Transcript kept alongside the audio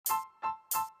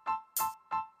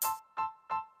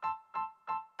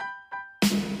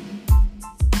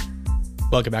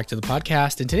Welcome back to the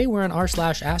podcast, and today we're on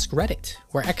r/ask Reddit,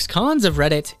 where ex-cons of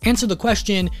Reddit answer the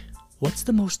question, what's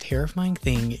the most terrifying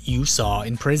thing you saw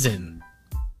in prison?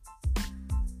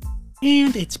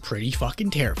 And it's pretty fucking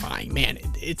terrifying, man.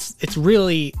 It's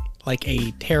really like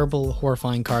a terrible,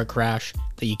 horrifying car crash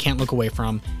that you can't look away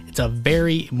from. It's a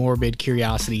very morbid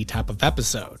curiosity type of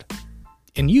episode.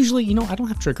 And usually, I don't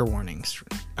have trigger warnings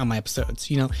on my episodes.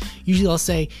 Usually I'll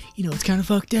say, it's kind of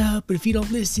fucked up, but if you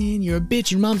don't listen, you're a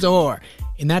bitch, your mom's a whore.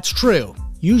 And that's true.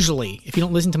 Usually, if you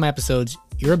don't listen to my episodes,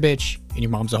 you're a bitch and your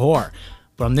mom's a whore.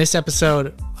 But on this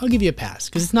episode, I'll give you a pass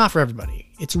because it's not for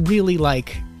everybody. It's really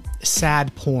like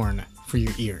sad porn for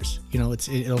your ears.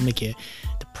 It'll make you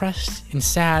depressed and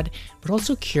sad, but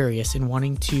also curious and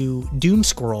wanting to doom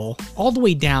scroll all the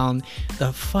way down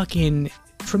the fucking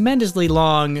tremendously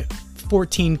long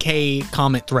 14K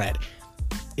comment thread.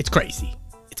 It's crazy.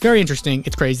 It's very interesting.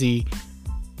 It's crazy.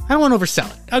 I don't want to oversell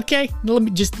it, okay?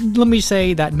 Let me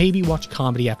say that maybe watch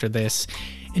comedy after this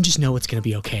and just know it's going to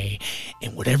be okay.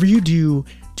 And whatever you do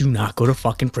not go to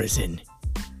fucking prison.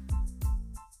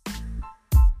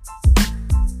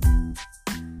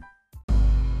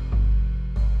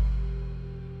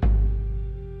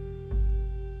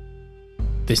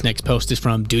 This next post is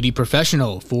from Duty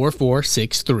Professional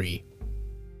 4463.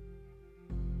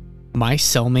 My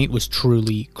cellmate was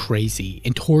truly crazy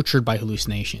and tortured by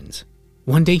hallucinations.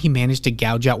 One day he managed to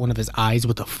gouge out one of his eyes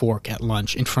with a fork at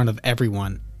lunch in front of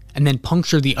everyone, and then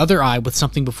puncture the other eye with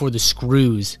something before the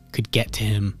screws could get to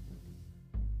him.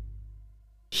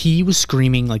 He was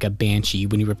screaming like a banshee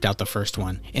when he ripped out the first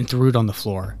one and threw it on the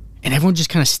floor, and everyone just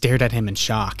kind of stared at him in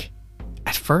shock.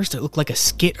 At first it looked like a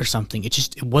skit or something,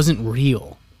 it wasn't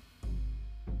real.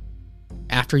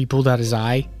 After he pulled out his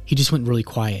eye, he just went really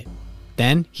quiet.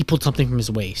 Then, he pulled something from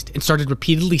his waist and started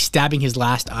repeatedly stabbing his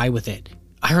last eye with it.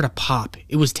 I heard a pop.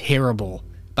 It was terrible.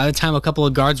 By the time a couple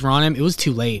of guards were on him, it was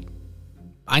too late.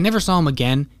 I never saw him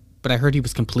again, but I heard he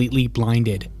was completely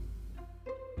blinded.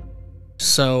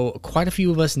 So, quite a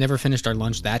few of us never finished our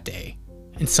lunch that day.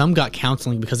 And some got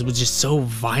counseling because it was just so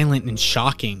violent and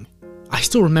shocking. I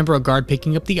still remember a guard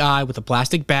picking up the eye with a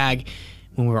plastic bag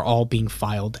when we were all being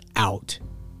filed out.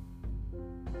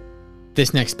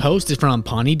 This next post is from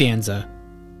Pawnee Danza.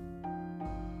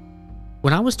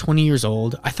 When I was 20 years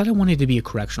old, I thought I wanted to be a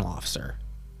correctional officer.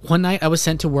 One night I was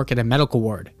sent to work at a medical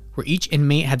ward, where each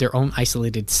inmate had their own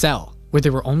isolated cell, where they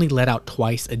were only let out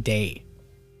twice a day.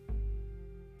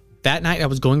 That night I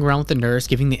was going around with the nurse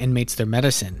giving the inmates their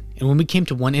medicine, and when we came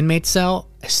to one inmate's cell,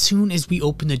 as soon as we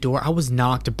opened the door, I was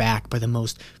knocked back by the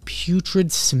most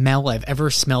putrid smell I've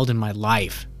ever smelled in my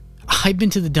life. I've been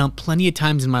to the dump plenty of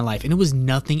times in my life, and it was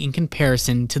nothing in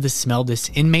comparison to the smell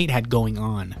this inmate had going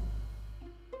on.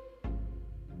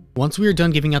 Once we were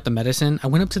done giving out the medicine, I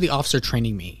went up to the officer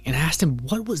training me and asked him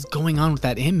what was going on with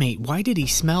that inmate. Why did he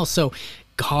smell so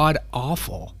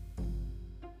god-awful?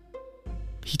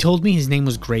 He told me his name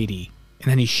was Grady,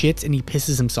 and that he shits and he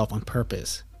pisses himself on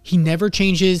purpose. He never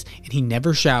changes, and he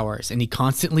never showers, and he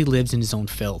constantly lives in his own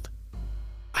filth.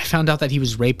 I found out that he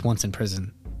was raped once in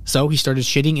prison. So he started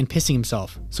shitting and pissing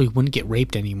himself so he wouldn't get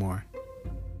raped anymore.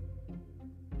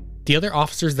 The other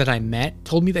officers that I met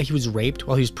told me that he was raped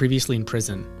while he was previously in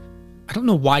prison. I don't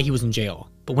know why he was in jail,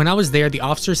 but when I was there, the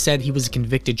officer said he was a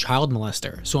convicted child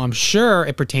molester, so I'm sure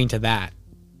it pertained to that.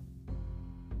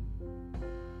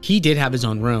 He did have his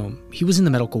own room. He was in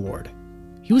the medical ward.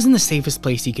 He was in the safest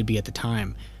place he could be at the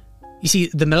time. You see,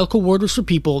 the medical ward was for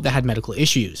people that had medical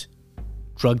issues,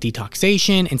 drug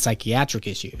detoxation, and psychiatric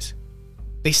issues.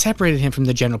 They separated him from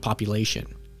the general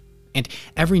population, and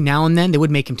every now and then they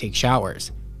would make him take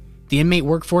showers. The inmate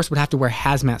workforce would have to wear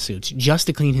hazmat suits just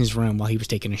to clean his room while he was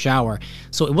taking a shower,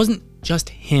 so it wasn't just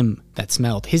him that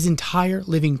smelled. His entire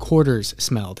living quarters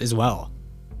smelled as well.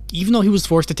 Even though he was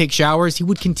forced to take showers, he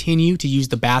would continue to use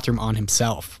the bathroom on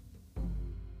himself.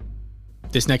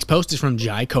 This next post is from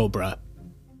Jai Cobra.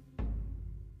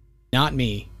 Not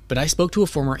me. But I spoke to a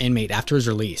former inmate after his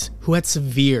release who had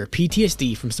severe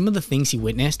PTSD from some of the things he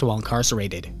witnessed while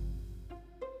incarcerated.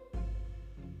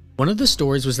 One of the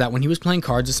stories was that when he was playing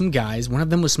cards with some guys, one of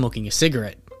them was smoking a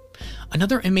cigarette.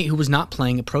 Another inmate who was not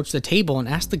playing approached the table and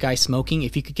asked the guy smoking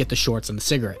if he could get the shorts on the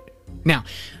cigarette. Now,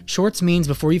 shorts means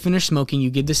before you finish smoking, you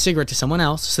give the cigarette to someone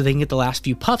else so they can get the last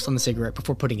few puffs on the cigarette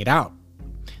before putting it out.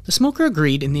 The smoker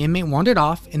agreed, and the inmate wandered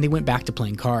off and they went back to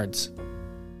playing cards.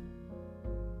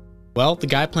 Well, the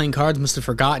guy playing cards must have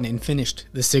forgotten and finished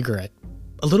the cigarette.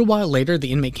 A little while later,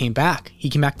 the inmate came back. He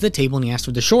came back to the table and he asked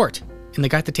for the short. And the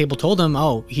guy at the table told him,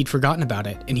 he'd forgotten about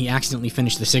it, and he accidentally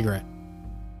finished the cigarette.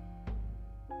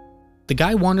 The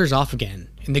guy wanders off again,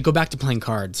 and they go back to playing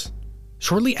cards.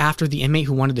 Shortly after, the inmate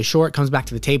who wanted the short comes back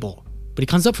to the table. but he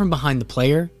comes up from behind the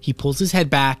player, he pulls his head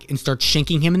back and starts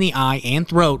shanking him in the eye and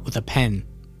throat with a pen.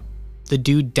 The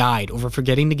dude died over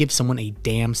forgetting to give someone a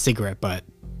damn cigarette butt.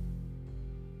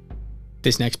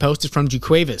 This next post is from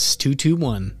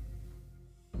Juquavis221.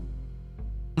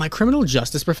 My criminal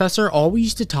justice professor always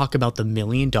used to talk about the $1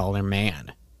 Million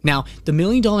Man. Now, the $1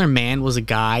 Million Man was a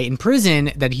guy in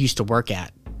prison that he used to work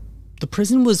at. The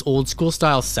prison was old school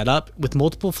style setup with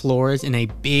multiple floors and a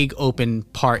big open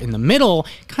part in the middle,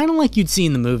 kind of like you'd see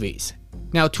in the movies.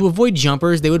 Now, to avoid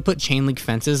jumpers, they would put chain link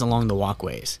fences along the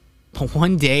walkways. But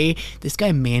one day, this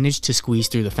guy managed to squeeze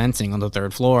through the fencing on the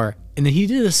 3rd floor, and then he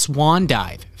did a swan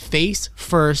dive, face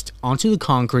first, onto the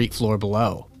concrete floor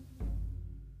below.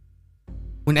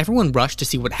 When everyone rushed to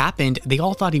see what happened, they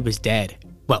all thought he was dead.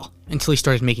 Well, until he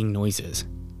started making noises.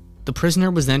 The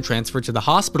prisoner was then transferred to the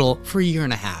hospital for a year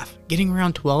and a half, getting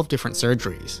around 12 different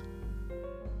surgeries.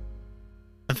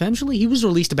 Eventually, he was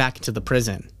released back into the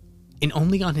prison, and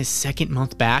only on his 2nd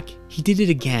month back, he did it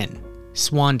again.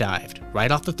 Swan dived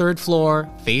right off the 3rd floor,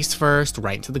 face first,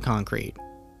 right into the concrete.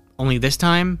 Only this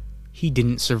time, he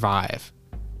didn't survive.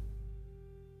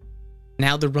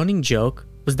 Now, the running joke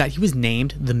was that he was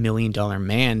named the $1 Million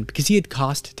Man because he had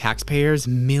cost taxpayers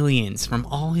millions from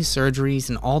all his surgeries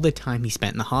and all the time he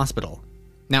spent in the hospital.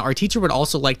 Now, our teacher would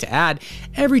also like to add,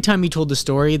 every time he told the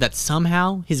story, that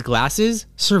somehow his glasses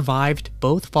survived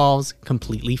both falls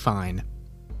completely fine.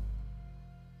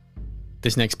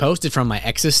 This next post is from my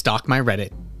exes stalk my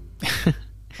Reddit.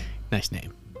 Nice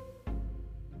name.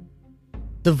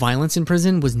 The violence in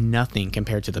prison was nothing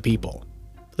compared to the people.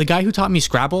 The guy who taught me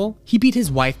Scrabble, he beat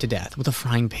his wife to death with a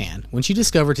frying pan when she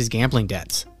discovered his gambling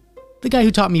debts. The guy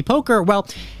who taught me poker, well,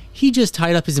 he just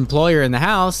tied up his employer in the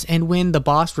house, and when the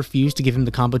boss refused to give him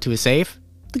the combo to his safe,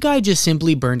 the guy just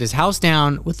simply burned his house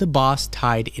down with the boss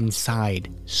tied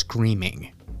inside,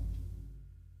 screaming.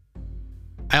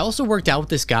 I also worked out with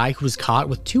this guy who was caught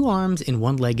with 2 arms and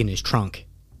 1 leg in his trunk.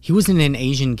 He was in an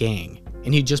Asian gang,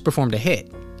 and he just performed a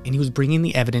hit, and he was bringing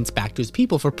the evidence back to his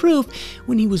people for proof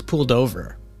when he was pulled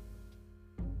over.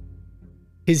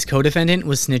 His co-defendant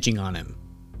was snitching on him,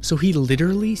 so he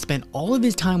literally spent all of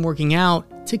his time working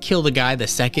out to kill the guy the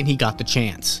second he got the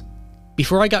chance.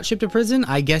 Before I got shipped to prison,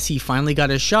 I guess he finally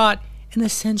got his shot and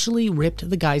essentially ripped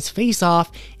the guy's face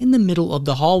off in the middle of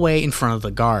the hallway in front of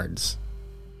the guards.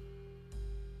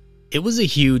 It was a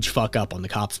huge fuck up on the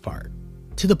cops' part,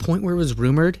 to the point where it was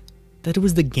rumored that it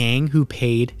was the gang who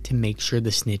paid to make sure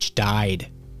the snitch died.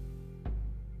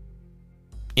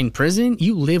 In prison,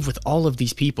 you live with all of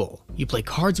these people. You play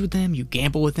cards with them, you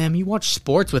gamble with them, you watch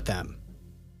sports with them.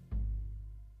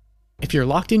 If you're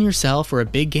locked in your cell for a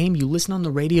big game, you listen on the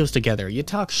radios together, you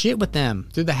talk shit with them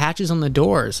through the hatches on the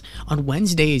doors. On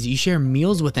Wednesdays, you share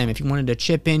meals with them if you wanted to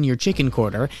chip in your chicken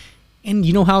quarter. And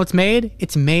you know how it's made?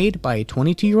 It's made by a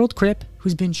 22-year-old Crip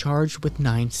who's been charged with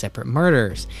 9 separate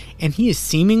murders. And he is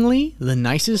seemingly the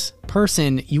nicest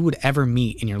person you would ever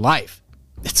meet in your life.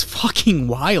 It's fucking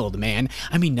wild, man.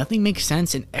 I mean, nothing makes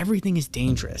sense and everything is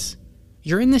dangerous.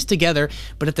 You're in this together,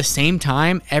 but at the same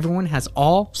time, everyone has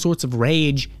all sorts of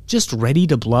rage just ready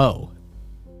to blow.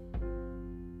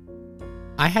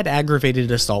 I had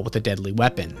aggravated assault with a deadly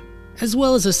weapon, as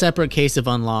well as a separate case of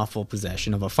unlawful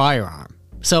possession of a firearm.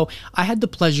 So I had the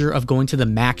pleasure of going to the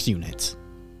max units.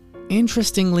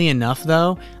 Interestingly enough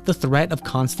though, the threat of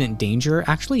constant danger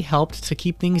actually helped to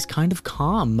keep things kind of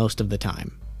calm most of the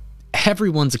time.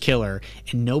 Everyone's a killer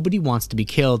and nobody wants to be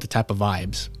killed type of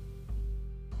vibes.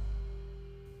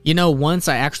 You know, once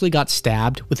I actually got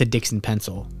stabbed with a Dixon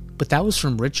pencil, but that was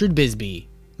from Richard Bisbee,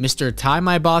 Mr. Tie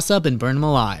My Boss Up and Burn Him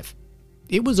Alive.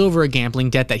 It was over a gambling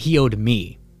debt that he owed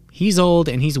me. He's old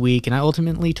and he's weak, and I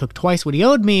ultimately took twice what he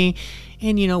owed me,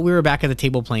 and you know, we were back at the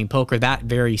table playing poker that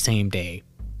very same day.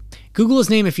 Google his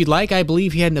name if you'd like. I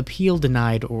believe he had an appeal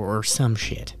denied or some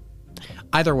shit.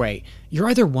 Either way, you're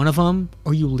either one of them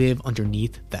or you live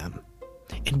underneath them.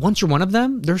 And once you're one of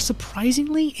them, they're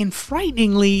surprisingly and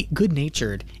frighteningly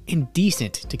good-natured and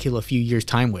decent to kill a few years'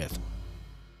 time with.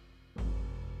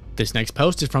 This next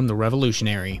post is from The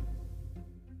Revolutionary.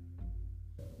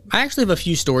 I actually have a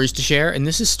few stories to share, and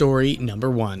this is story number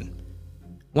 1.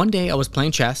 One day I was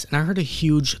playing chess and I heard a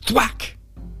huge thwack,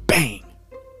 bang.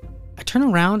 I turn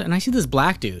around and I see this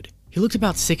black dude. He looked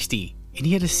about 60 and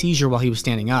he had a seizure while he was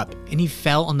standing up and he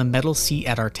fell on the metal seat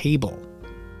at our table.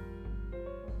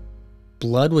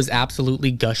 Blood was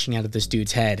absolutely gushing out of this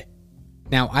dude's head.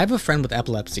 Now, I have a friend with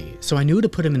epilepsy, so I knew to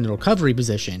put him in the recovery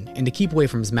position and to keep away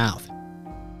from his mouth.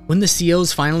 When the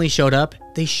COs finally showed up,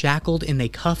 they shackled and they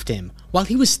cuffed him while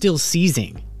he was still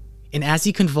seizing. And as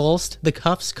he convulsed, the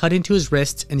cuffs cut into his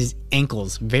wrists and his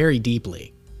ankles very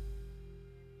deeply.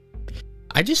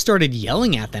 I just started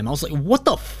yelling at them. I was like, what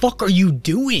the fuck are you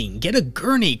doing? Get a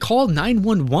gurney, call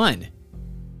 911.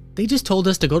 They just told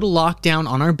us to go to lockdown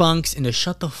on our bunks and to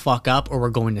shut the fuck up or we're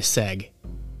going to seg.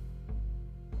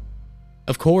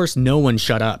 Of course, no one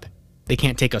shut up. They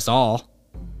can't take us all.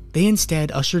 They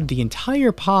instead ushered the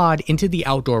entire pod into the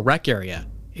outdoor rec area,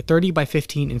 a 30 by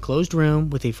 15 enclosed room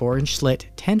with a 4-inch slit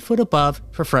 10 foot above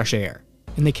for fresh air,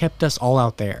 and they kept us all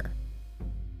out there.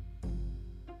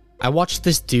 I watched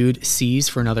this dude seize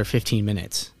for another 15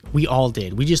 minutes. We all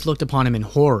did. We just looked upon him in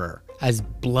horror as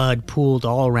blood pooled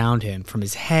all around him from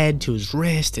his head to his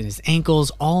wrist and his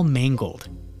ankles, all mangled.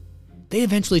 They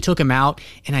eventually took him out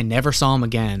and I never saw him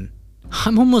again.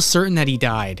 I'm almost certain that he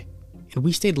died, and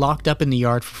we stayed locked up in the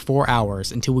yard for 4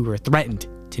 hours until we were threatened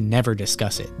to never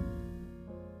discuss it.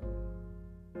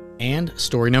 And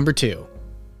story number 2.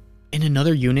 In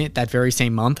another unit that very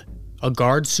same month, a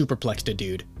guard superplexed a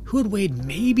dude who had weighed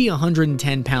maybe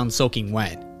 110 pounds soaking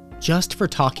wet, just for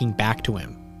talking back to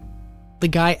him. The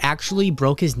guy actually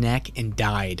broke his neck and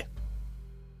died.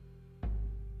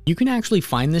 You can actually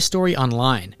find this story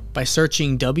online by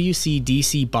searching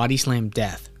WCDC body slam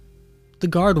death. The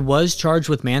guard was charged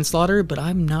with manslaughter, but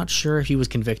I'm not sure if he was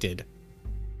convicted.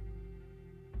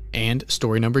 And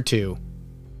story number 2.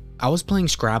 I was playing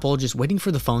Scrabble just waiting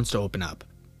for the phones to open up.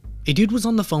 A dude was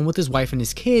on the phone with his wife and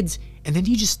his kids, and then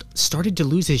he just started to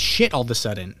lose his shit all of a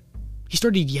sudden. He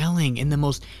started yelling in the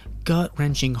most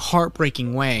gut-wrenching,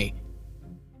 heartbreaking way.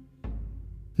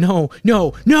 No,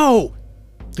 no, no!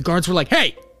 The guards were like,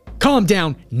 hey, calm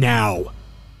down now.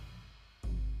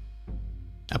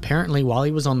 Apparently, while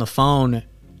he was on the phone,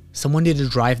 someone did a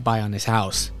drive-by on his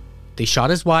house. They shot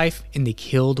his wife and they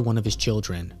killed one of his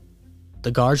children.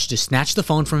 The guards just snatched the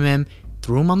phone from him,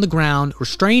 threw him on the ground,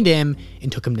 restrained him,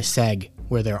 and took him to Seg,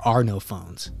 where there are no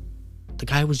phones. The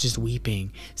guy was just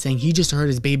weeping, saying he just heard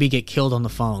his baby get killed on the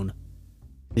phone.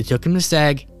 They took him to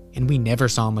Seg, and we never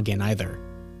saw him again either.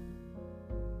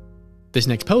 This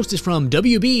next post is from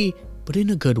WB, but in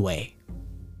a good way.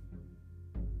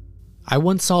 I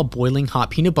once saw boiling hot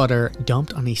peanut butter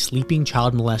dumped on a sleeping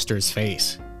child molester's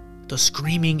face. The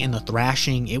screaming and the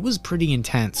thrashing, it was pretty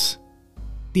intense.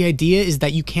 The idea is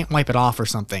that you can't wipe it off or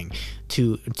something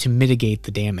to mitigate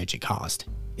the damage it caused.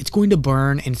 It's going to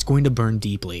burn, and it's going to burn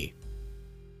deeply.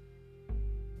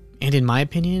 And in my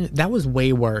opinion, that was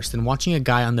way worse than watching a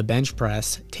guy on the bench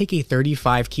press take a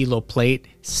 35 kilo plate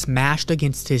smashed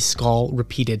against his skull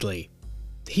repeatedly.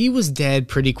 He was dead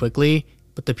pretty quickly,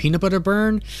 but the peanut butter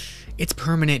burn, it's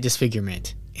permanent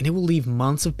disfigurement, and it will leave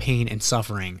months of pain and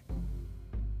suffering.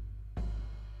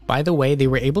 By the way, they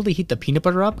were able to heat the peanut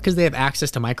butter up because they have access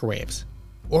to microwaves.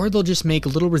 Or they'll just make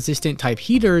little resistant type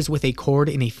heaters with a cord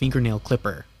and a fingernail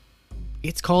clipper.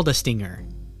 It's called a stinger.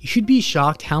 You should be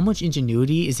shocked how much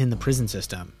ingenuity is in the prison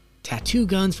system. Tattoo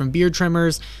guns from beard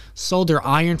trimmers, solder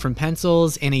iron from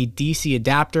pencils, and a DC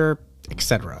adapter,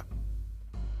 etc.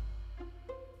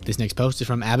 This next post is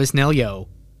from Abisnelio.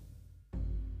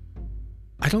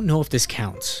 I don't know if this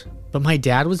counts, but my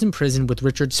dad was in prison with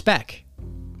Richard Speck.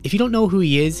 If you don't know who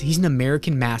he is, he's an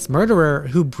American mass murderer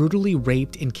who brutally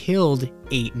raped and killed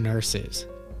 8 nurses.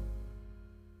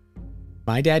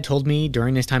 My dad told me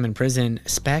during his time in prison,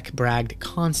 Speck bragged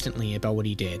constantly about what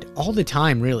he did, all the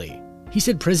time really. He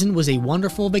said prison was a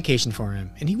wonderful vacation for him,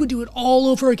 and he would do it all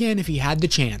over again if he had the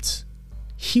chance.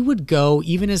 He would go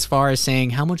even as far as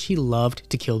saying how much he loved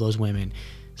to kill those women.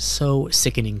 So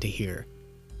sickening to hear.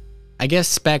 I guess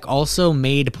Speck also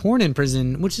made porn in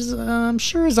prison, which is, I'm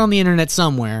sure is on the internet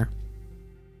somewhere.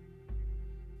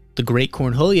 The Great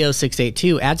Cornholio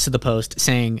 682 adds to the post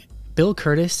saying, Bill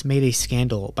Curtis made a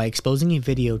scandal by exposing a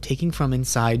video taken from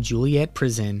inside Juliet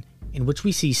Prison in which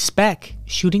we see Speck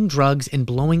shooting drugs and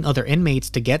blowing other inmates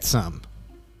to get some.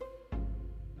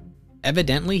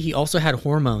 Evidently, he also had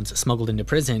hormones smuggled into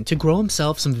prison to grow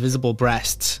himself some visible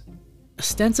breasts,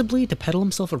 ostensibly to peddle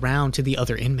himself around to the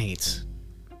other inmates.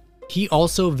 He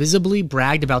also visibly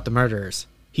bragged about the murders.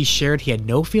 He shared he had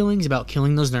no feelings about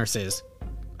killing those nurses.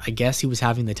 I guess he was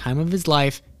having the time of his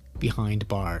life behind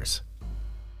bars.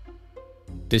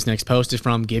 This next post is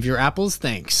from Give Your Apples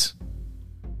Thanks.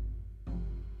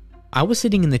 I was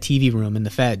sitting in the TV room in the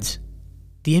feds.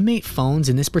 The inmate phones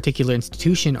in this particular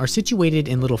institution are situated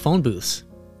in little phone booths.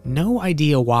 No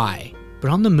idea why,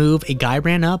 but on the move, a guy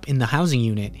ran up in the housing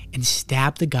unit and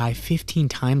stabbed the guy 15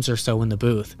 times or so in the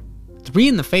booth. 3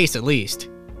 in the face at least.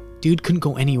 Dude couldn't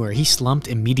go anywhere, he slumped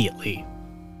immediately.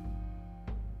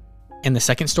 And the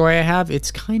second story I have,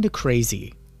 it's kinda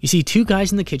crazy. You see, 2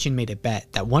 guys in the kitchen made a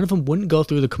bet that one of them wouldn't go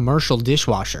through the commercial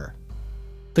dishwasher.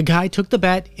 The guy took the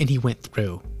bet and he went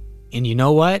through. And you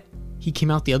know what? He came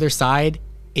out the other side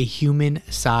a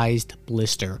human-sized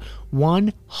blister.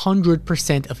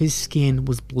 100% of his skin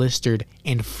was blistered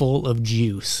and full of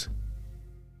juice.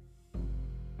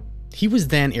 He was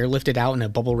then airlifted out in a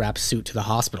bubble wrap suit to the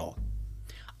hospital.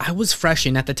 I was fresh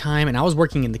in at the time and I was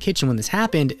working in the kitchen when this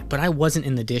happened, but I wasn't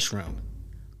in the dish room.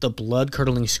 The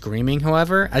blood-curdling screaming,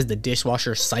 however, as the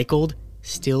dishwasher cycled,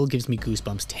 still gives me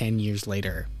goosebumps 10 years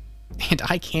later. And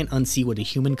I can't unsee what a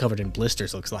human covered in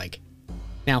blisters looks like.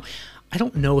 Now, I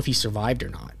don't know if he survived or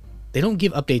not. They don't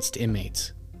give updates to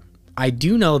inmates. I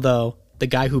do know, though, the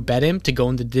guy who bet him to go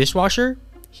in the dishwasher,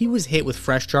 he was hit with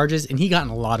fresh charges and he got in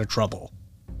a lot of trouble.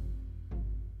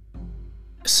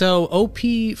 So OP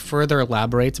further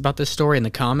elaborates about this story in the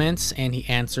comments and he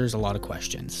answers a lot of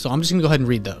questions. So I'm just gonna go ahead and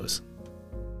read those.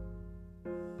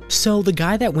 So the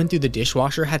guy that went through the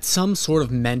dishwasher had some sort of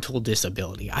mental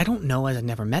disability. I don't know as I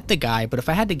never met the guy, but if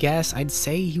I had to guess, I'd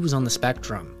say he was on the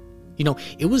spectrum. You know,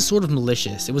 it was sort of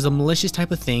malicious. It was a malicious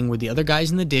type of thing where the other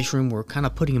guys in the dish room were kind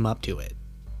of putting him up to it.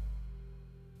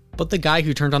 But the guy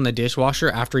who turned on the dishwasher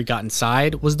after he got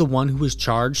inside was the one who was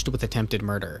charged with attempted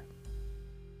murder.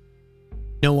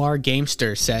 Noir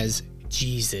Gamester says,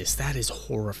 Jesus, that is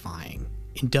horrifying.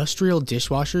 Industrial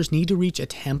dishwashers need to reach a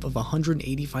temp of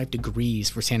 185 degrees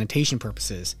for sanitation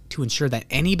purposes to ensure that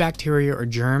any bacteria or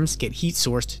germs get heat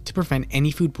sourced to prevent any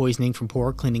food poisoning from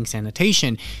poor cleaning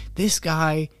sanitation. This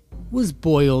guy was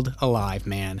boiled alive,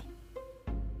 man.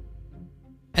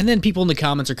 And then people in the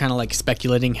comments are kind of like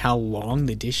speculating how long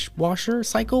the dishwasher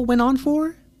cycle went on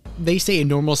for. They say a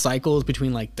normal cycle is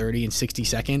between like 30 and 60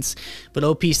 seconds, but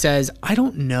OP says, I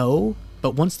don't know,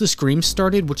 but once the screams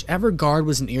started, whichever guard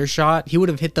was in earshot, he would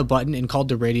have hit the button and called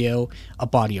the radio a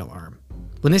body alarm.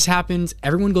 When this happens,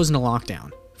 everyone goes into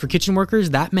lockdown. For kitchen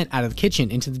workers, that meant out of the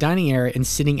kitchen into the dining area and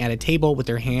sitting at a table with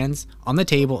their hands on the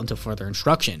table until further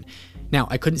instruction. Now,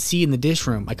 I couldn't see in the dish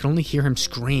room, I could only hear him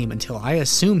scream until I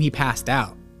assume he passed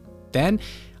out. Then,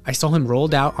 I saw him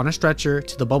rolled out on a stretcher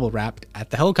to the bubble wrap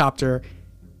at the helicopter,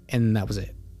 and that was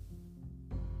it.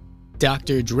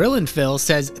 Dr. Drillin' Phil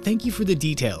says, thank you for the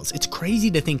details. It's crazy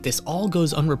to think this all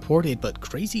goes unreported, but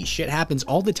crazy shit happens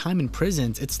all the time in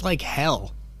prisons. It's like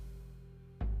hell.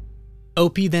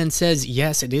 OP then says,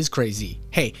 yes, it is crazy.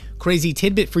 Hey, crazy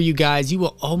tidbit for you guys. You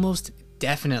will almost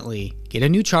definitely get a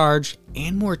new charge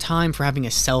and more time for having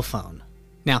a cell phone.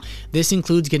 Now, this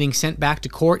includes getting sent back to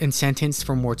court and sentenced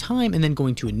for more time and then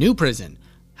going to a new prison.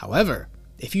 However,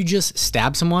 if you just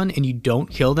stab someone and you don't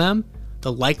kill them,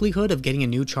 the likelihood of getting a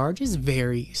new charge is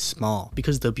very small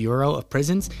because the Bureau of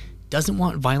Prisons doesn't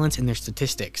want violence in their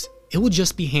statistics. It will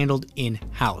just be handled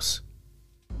in-house.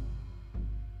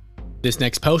 This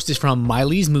next post is from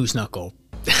Miley's Moose Knuckle.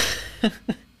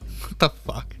 What the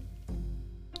fuck?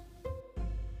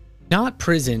 Not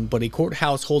prison, but a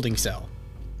courthouse holding cell.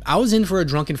 I was in for a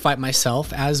drunken fight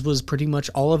myself, as was pretty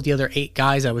much all of the other 8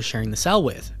 guys I was sharing the cell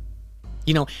with.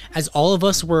 You know, as all of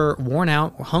us were worn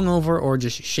out, or hungover, or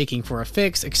just shaking for a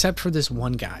fix, except for this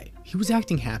one guy. He was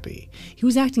acting happy. He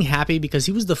was acting happy because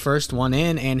he was the first one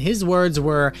in, and his words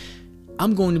were,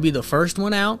 I'm going to be the first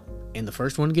one out, and the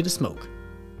first one to get a smoke.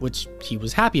 Which he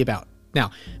was happy about. Now,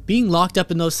 being locked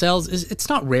up in those cells, it's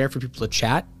not rare for people to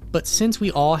chat, but since we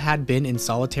all had been in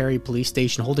solitary police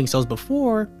station holding cells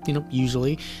before, you know,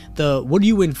 usually, the what are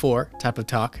you in for type of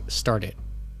talk started.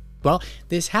 Well,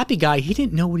 this happy guy, he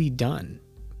didn't know what he'd done,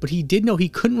 but he did know he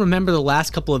couldn't remember the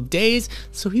last couple of days,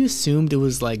 so he assumed it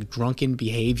was like drunken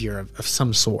behavior of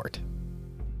some sort.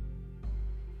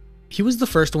 He was the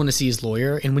first one to see his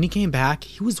lawyer, and when he came back,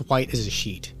 he was white as a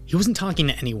sheet. He wasn't talking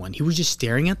to anyone, he was just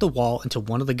staring at the wall until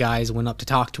one of the guys went up to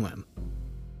talk to him.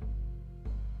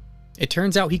 It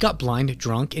turns out he got blind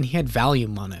drunk and he had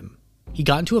Valium on him. He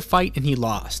got into a fight and he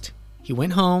lost. He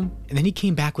went home, and then he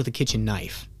came back with a kitchen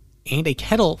knife and a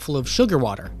kettle full of sugar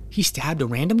water. He stabbed a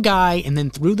random guy and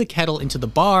then threw the kettle into the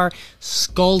bar,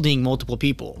 scalding multiple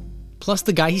people. Plus,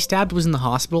 the guy he stabbed was in the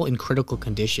hospital in critical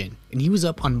condition, and he was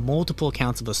up on multiple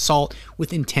counts of assault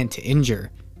with intent to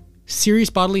injure, serious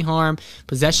bodily harm,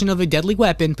 possession of a deadly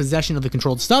weapon, possession of a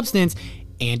controlled substance,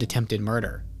 and attempted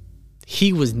murder.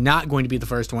 He was not going to be the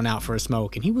first one out for a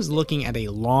smoke, and he was looking at a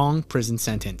long prison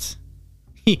sentence.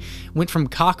 He went from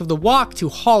cock of the walk to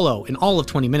hollow in all of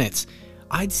 20 minutes.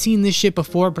 I'd seen this shit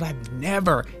before, but I've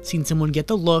never seen someone get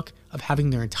the look of having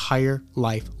their entire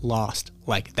life lost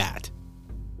like that.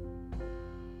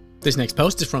 This next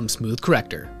post is from Smooth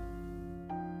Corrector.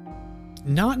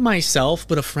 Not myself,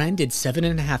 but a friend did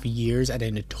 7.5 years at a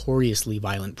notoriously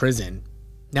violent prison.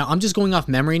 Now, I'm just going off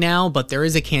memory now, but there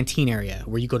is a canteen area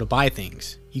where you go to buy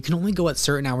things. You can only go at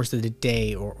certain hours of the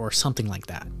day or something like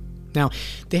that. Now,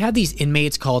 they have these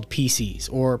inmates called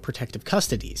PCs, or protective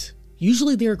custodies.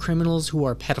 Usually they are criminals who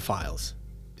are pedophiles.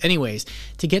 Anyways,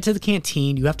 to get to the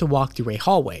canteen, you have to walk through a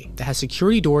hallway that has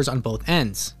security doors on both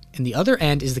ends, and the other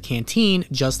end is the canteen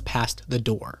just past the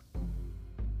door.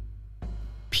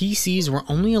 PCs were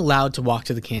only allowed to walk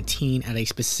to the canteen at a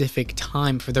specific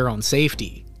time for their own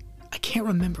safety. I can't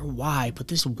remember why, but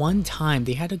this one time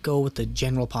they had to go with the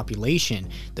general population.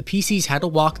 The PCs had to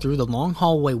walk through the long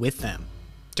hallway with them.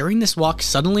 During this walk,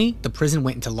 suddenly, the prison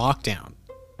went into lockdown.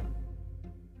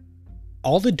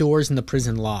 All the doors in the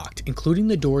prison locked, including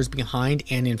the doors behind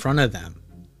and in front of them.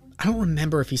 I don't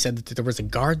remember if he said that there was a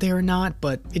guard there or not,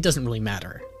 but it doesn't really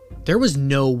matter. There was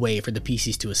no way for the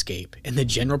PCs to escape, and the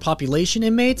general population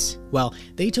inmates, well,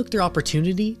 they took their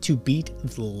opportunity to beat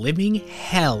the living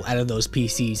hell out of those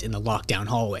PCs in the lockdown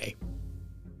hallway.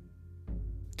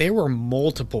 There were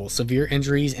multiple severe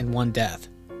injuries and one death.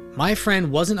 My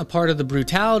friend wasn't a part of the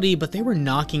brutality, but they were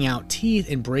knocking out teeth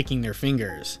and breaking their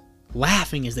fingers,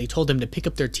 laughing as they told them to pick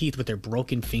up their teeth with their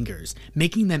broken fingers,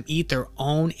 making them eat their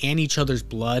own and each other's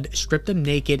blood, stripped them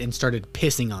naked, and started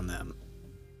pissing on them.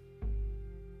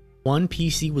 One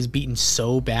PC was beaten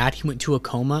so bad he went to a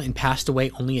coma and passed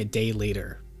away only a day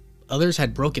later. Others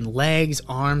had broken legs,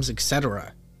 arms,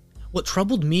 etc. What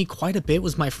troubled me quite a bit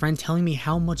was my friend telling me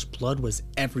how much blood was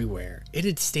everywhere. It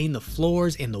had stained the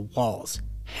floors and the walls,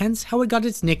 hence how it got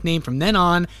its nickname from then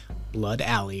on, Blood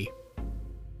Alley.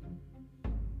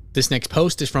 This next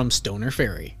post is from Stoner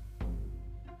Fairy.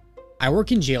 I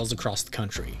work in jails across the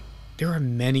country. There are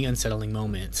many unsettling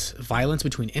moments. Violence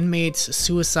between inmates,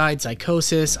 suicide,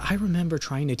 psychosis. I remember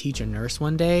trying to teach a nurse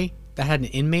one day that had an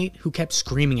inmate who kept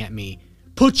screaming at me,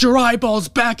 "Put your eyeballs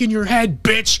back in your head,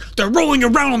 bitch! They're rolling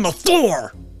around on the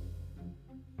floor!"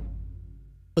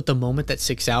 But the moment that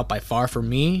sticks out by far for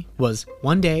me was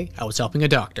one day I was helping a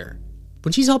doctor.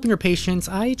 When she's helping her patients,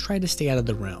 I try to stay out of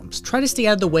the rooms, try to stay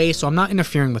out of the way so I'm not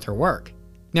interfering with her work.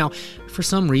 Now, for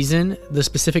some reason, the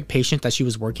specific patient that she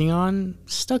was working on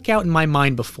stuck out in my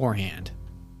mind beforehand.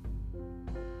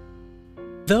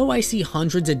 Though I see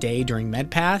hundreds a day during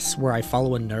MedPass, where I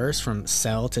follow a nurse from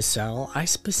cell to cell, I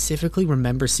specifically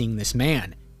remember seeing this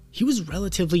man. He was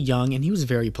relatively young and he was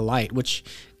very polite, which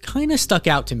kinda stuck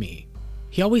out to me.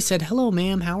 He always said, "Hello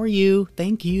ma'am, how are you?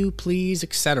 Thank you, please,"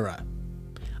 etc.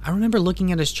 I remember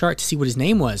looking at his chart to see what his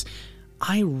name was.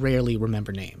 I rarely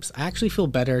remember names. I actually feel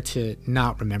better to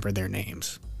not remember their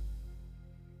names.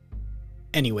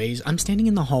 Anyways, I'm standing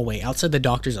in the hallway outside the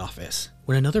doctor's office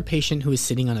when another patient who is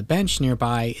sitting on a bench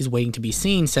nearby is waiting to be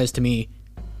seen says to me,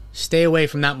 "Stay away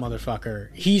from that motherfucker.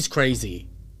 He's crazy."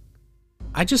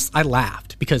 I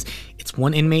laughed because it's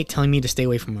one inmate telling me to stay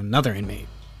away from another inmate.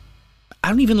 I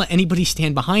don't even let anybody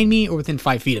stand behind me or within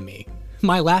 5 feet of me.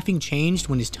 My laughing changed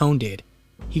when his tone did.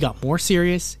 He got more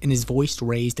serious and his voice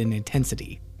raised in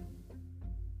intensity.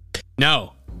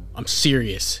 "No, I'm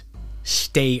serious.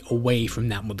 Stay away from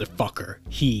that motherfucker.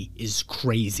 He is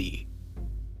crazy."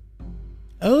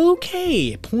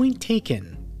 Okay, point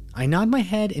taken. I nod my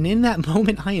head, and in that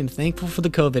moment I am thankful for the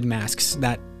COVID masks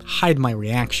that hide my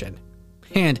reaction.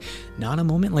 And not a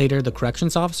moment later, the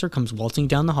corrections officer comes waltzing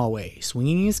down the hallway,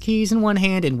 swinging his keys in one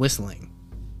hand and whistling.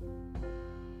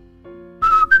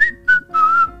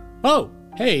 "Oh,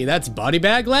 hey, that's Body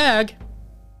Bag Lag."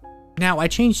 Now, I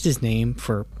changed his name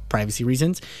for privacy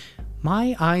reasons.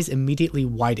 My eyes immediately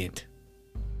widened.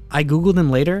 I googled him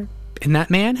later, and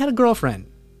that man had a girlfriend.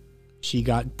 She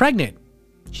got pregnant.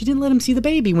 She didn't let him see the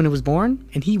baby when it was born,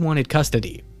 and he wanted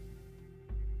custody.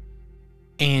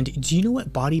 And do you know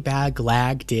what Body Bag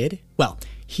Lag did? Well,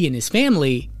 he and his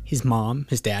family, his mom,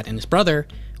 his dad, and his brother,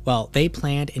 well, they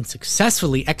planned and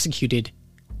successfully executed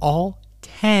all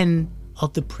 10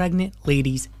 of the pregnant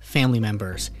lady's family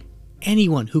members.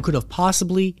 Anyone who could have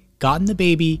possibly gotten the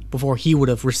baby before he would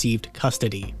have received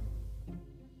custody.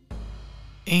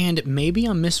 And maybe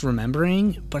I'm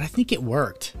misremembering, but I think it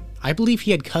worked. I believe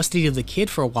he had custody of the kid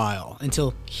for a while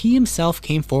until he himself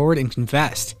came forward and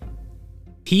confessed.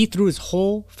 He threw his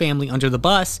whole family under the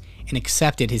bus and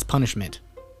accepted his punishment.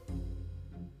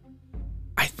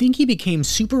 I think he became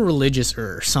super religious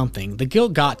or something. The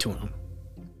guilt got to him.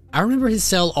 I remember his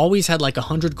cell always had like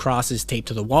 100 crosses taped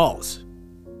to the walls.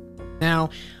 Now,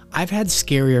 I've had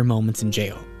scarier moments in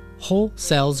jail. Whole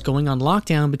cells going on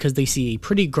lockdown because they see a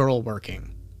pretty girl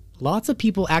working. Lots of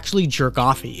people actually jerk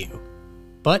off at you.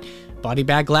 But Body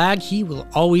Bag Lag, he will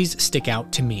always stick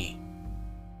out to me.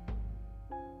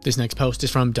 This next post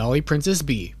is from Dolly Princess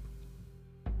B.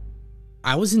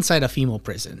 I was inside a female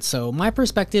prison, so my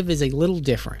perspective is a little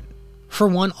different. For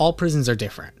one, all prisons are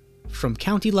different, from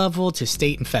county level to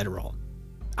state and federal.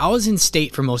 I was in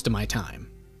state for most of my time.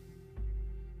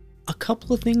 A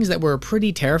couple of things that were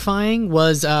pretty terrifying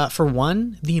was, for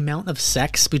one, the amount of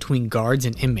sex between guards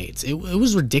and inmates. It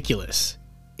was ridiculous.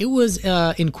 It was,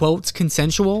 in quotes,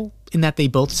 consensual in that they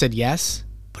both said yes,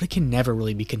 but it can never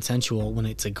really be consensual when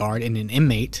it's a guard and an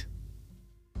inmate.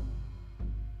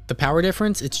 The power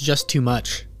difference, it's just too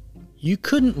much. You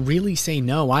couldn't really say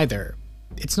no either.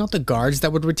 It's not the guards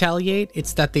that would retaliate,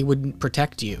 it's that they wouldn't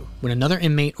protect you when another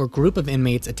inmate or group of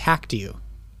inmates attacked you.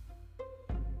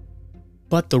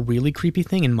 But the really creepy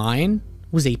thing in mine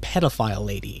was a pedophile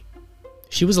lady.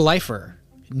 She was a lifer.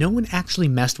 No one actually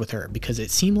messed with her because it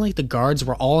seemed like the guards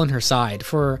were all on her side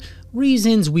for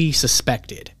reasons we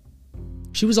suspected.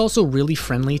 She was also really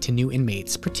friendly to new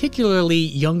inmates, particularly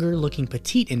younger looking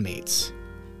petite inmates,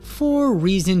 for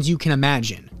reasons you can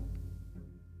imagine.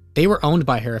 They were owned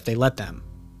by her if they let them.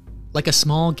 Like a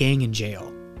small gang in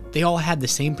jail. They all had the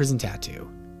same prison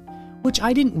tattoo, which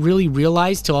I didn't really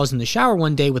realize till I was in the shower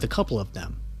one day with a couple of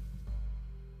them.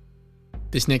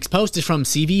 This next post is from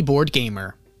CV Board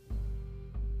Gamer.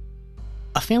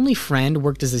 A family friend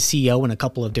worked as a CEO in a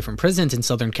couple of different prisons in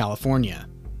Southern California.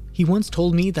 He once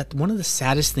told me that one of the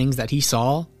saddest things that he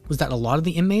saw was that a lot of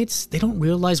the inmates, they don't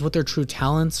realize what their true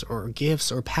talents or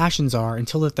gifts or passions are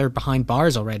until they're behind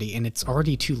bars already and it's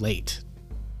already too late.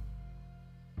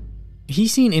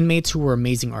 He's seen inmates who were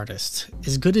amazing artists,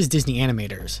 as good as Disney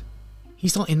animators. He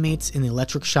saw inmates in the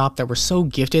electric shop that were so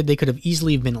gifted they could have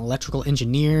easily been electrical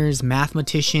engineers,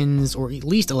 mathematicians, or at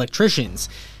least electricians.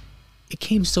 It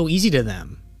came so easy to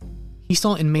them. He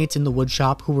saw inmates in the wood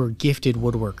shop who were gifted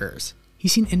woodworkers.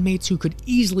 He's seen inmates who could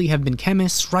easily have been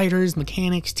chemists, writers,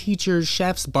 mechanics, teachers,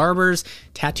 chefs, barbers,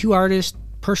 tattoo artists,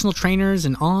 personal trainers,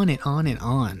 and on and on and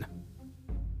on.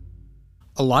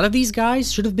 A lot of these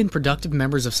guys should have been productive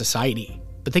members of society,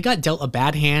 but they got dealt a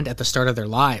bad hand at the start of their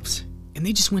lives, and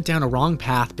they just went down a wrong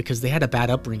path because they had a bad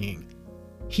upbringing.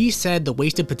 He said the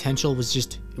wasted potential was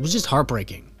just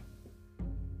heartbreaking.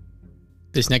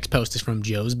 This next post is from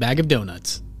Joe's Bag of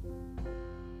Donuts.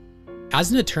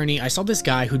 As an attorney, I saw this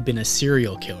guy who'd been a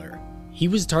serial killer. He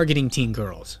was targeting teen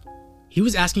girls. He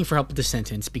was asking for help with the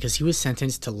sentence because he was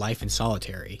sentenced to life in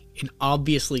solitary, an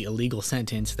obviously illegal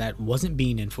sentence that wasn't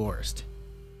being enforced.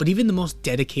 But even the most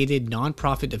dedicated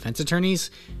non-profit defense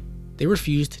attorneys, they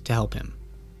refused to help him.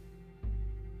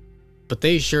 But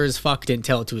they sure as fuck didn't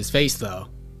tell it to his face though.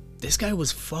 This guy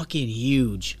was fucking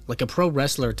huge, like a pro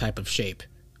wrestler type of shape.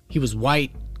 He was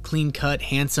white, clean cut,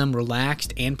 handsome,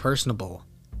 relaxed, and personable.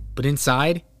 But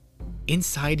inside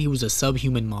he was a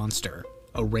subhuman monster,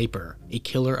 a raper, a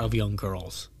killer of young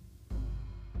girls.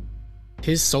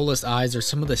 His soulless eyes are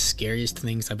some of the scariest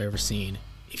things I've ever seen.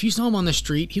 If you saw him on the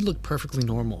street, he looked perfectly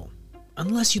normal.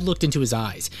 Unless you looked into his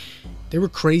eyes. They were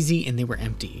crazy and they were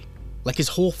empty. Like his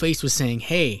whole face was saying,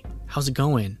 "Hey, how's it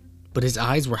going?" But his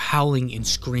eyes were howling and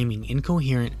screaming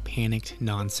incoherent, panicked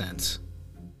nonsense.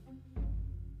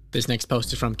 This next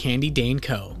post is from Candy Dane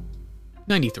Co.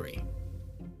 93.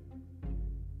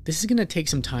 This is going to take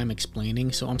some time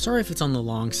explaining, so I'm sorry if it's on the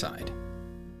long side.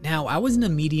 Now, I was in a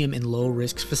medium and low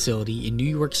risk facility in New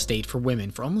York State for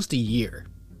women for almost a year.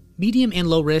 Medium and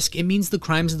low risk, it means the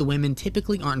crimes of the women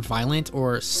typically aren't violent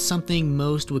or something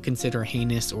most would consider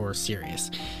heinous or serious.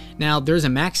 Now, there's a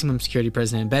maximum security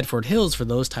prison in Bedford Hills for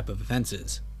those type of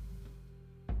offenses.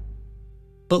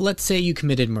 But let's say you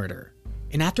committed murder,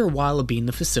 and after a while of being in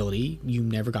the facility, you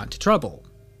never got into trouble.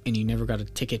 And you never got a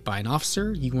ticket by an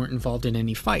officer, you weren't involved in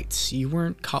any fights, you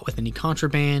weren't caught with any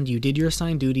contraband, you did your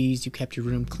assigned duties, you kept your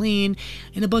room clean,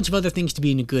 and a bunch of other things to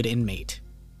being a good inmate.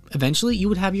 Eventually, you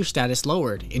would have your status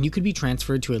lowered, and you could be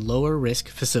transferred to a lower risk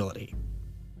facility.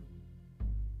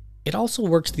 It also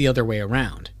works the other way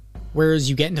around.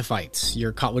 Whereas you get into fights,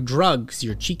 you're caught with drugs,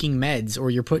 you're cheeking meds, or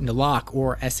you're put into lock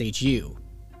or SHU.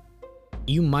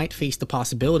 You might face the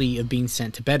possibility of being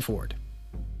sent to Bedford.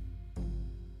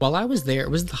 While I was there,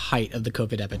 it was the height of the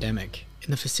COVID epidemic,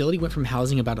 and the facility went from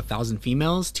housing about 1,000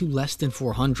 females to less than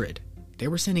 400. They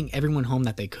were sending everyone home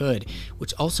that they could,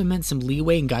 which also meant some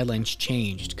leeway and guidelines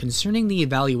changed concerning the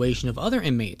evaluation of other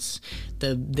inmates,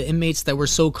 the inmates that were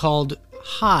so-called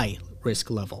high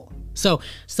risk level. So,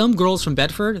 some girls from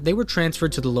Bedford, they were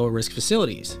transferred to the lower risk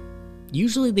facilities.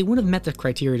 Usually they wouldn't have met the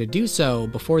criteria to do so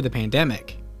before the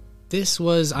pandemic. This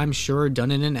was, I'm sure,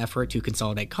 done in an effort to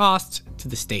consolidate costs to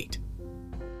the state.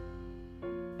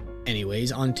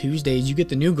 Anyways, on Tuesdays you get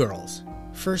the new girls,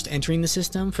 first entering the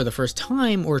system for the first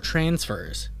time or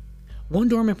transfers. One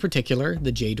dorm in particular,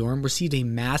 the J dorm, received a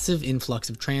massive influx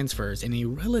of transfers in a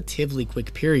relatively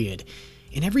quick period.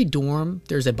 In every dorm,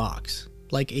 there's a box,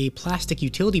 like a plastic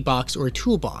utility box or a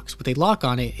toolbox with a lock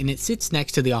on it, and it sits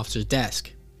next to the officer's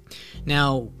desk.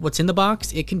 Now, what's in the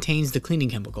box? It contains the cleaning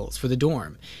chemicals for the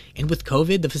dorm, and with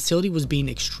COVID, the facility was being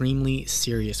extremely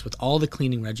serious with all the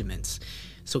cleaning regimens.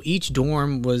 so each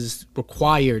dorm was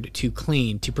required to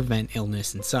clean to prevent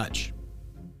illness and such.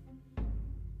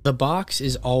 The box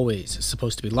is always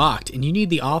supposed to be locked, and you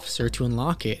need the officer to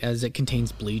unlock it as it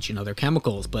contains bleach and other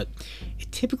chemicals, but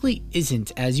it typically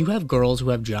isn't, as you have girls who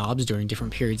have jobs during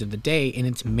different periods of the day, and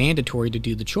it's mandatory to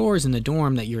do the chores in the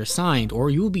dorm that you're assigned, or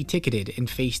you will be ticketed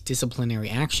and face disciplinary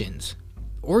actions.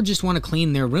 Or just want to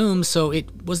clean their room, so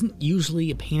it wasn't usually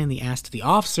a pain in the ass to the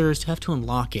officers to have to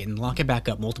unlock it and lock it back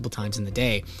up multiple times in the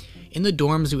day. In the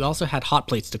dorms, we also had hot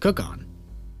plates to cook on.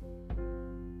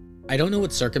 I don't know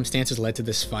what circumstances led to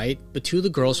this fight, but two of the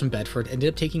girls from Bedford ended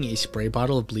up taking a spray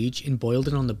bottle of bleach and boiled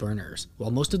it on the burners,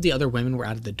 while most of the other women were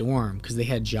out of the dorm because they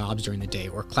had jobs during the day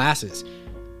or classes.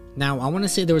 Now, I want to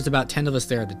say there was about 10 of us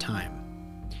there at the time.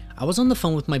 I was on the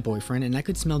phone with my boyfriend and I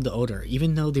could smell the odor,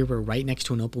 even though they were right next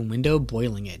to an open window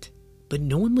boiling it. But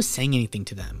no one was saying anything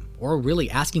to them, or really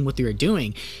asking what they were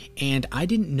doing, and I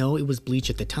didn't know it was bleach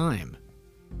at the time.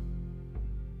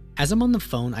 As I'm on the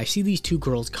phone, I see these two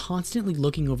girls constantly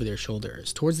looking over their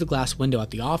shoulders towards the glass window at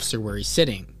the officer where he's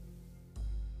sitting.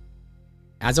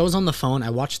 As I was on the phone, I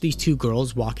watched these two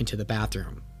girls walk into the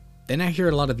bathroom. Then I hear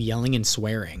a lot of yelling and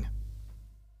swearing.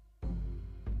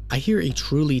 I hear a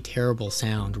truly terrible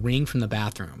sound ring from the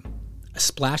bathroom, a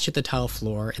splash at the tile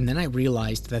floor, and then I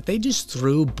realized that they just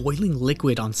threw boiling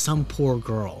liquid on some poor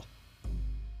girl.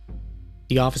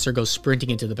 The officer goes sprinting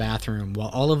into the bathroom, while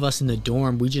all of us in the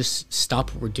dorm, we just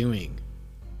stop what we're doing.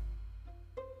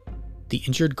 The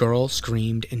injured girl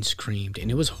screamed and screamed, and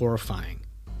it was horrifying.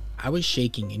 I was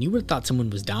shaking, and you would have thought someone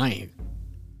was dying.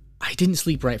 I didn't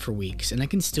sleep right for weeks, and I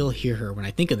can still hear her when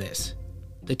I think of this.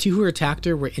 The two who attacked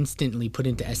her were instantly put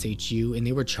into SHU, and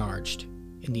they were charged.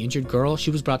 And the injured girl,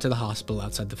 she was brought to the hospital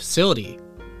outside the facility.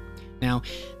 Now,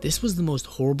 this was the most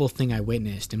horrible thing I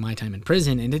witnessed in my time in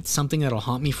prison, and it's something that'll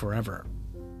haunt me forever.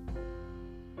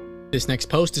 This next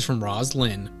post is from Roz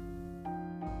Lynn.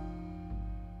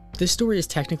 This story is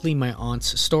technically my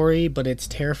aunt's story, but it's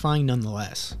terrifying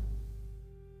nonetheless.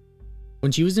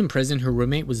 When she was in prison, her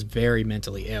roommate was very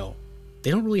mentally ill.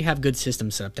 They don't really have good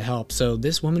systems set up to help, so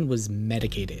this woman was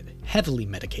medicated, heavily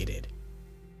medicated.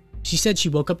 She said she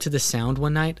woke up to the sound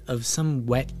one night of some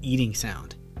wet eating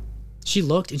sound. She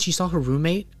looked and she saw her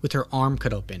roommate with her arm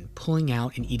cut open, pulling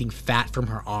out and eating fat from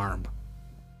her arm.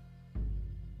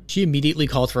 She immediately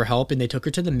called for help and they took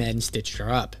her to the med and stitched her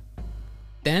up.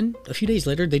 Then, a few days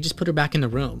later, they just put her back in the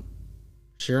room.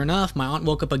 Sure enough, my aunt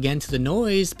woke up again to the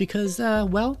noise because,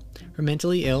 well, her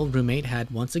mentally ill roommate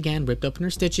had once again ripped open her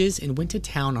stitches and went to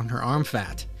town on her arm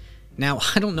fat. Now,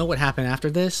 I don't know what happened after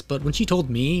this, but when she told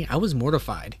me, I was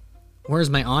mortified. Whereas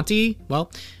my auntie,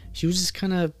 well, she was just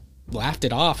kind of laughed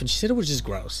it off and she said it was just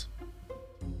gross.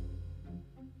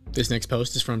 This next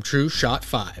post is from True Shot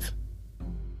 5.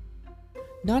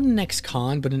 Not an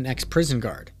ex-con, but an ex-prison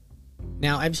guard.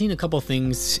 Now, I've seen a couple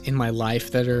things in my life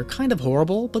that are kind of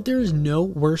horrible, but there is no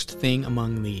worst thing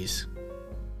among these.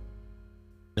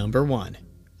 Number 1.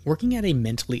 Working at a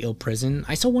mentally ill prison,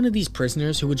 I saw one of these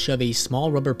prisoners who would shove a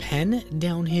small rubber pen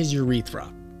down his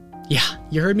urethra. Yeah,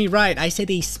 you heard me right, I said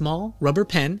a small rubber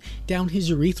pen down his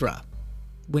urethra.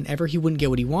 Whenever he wouldn't get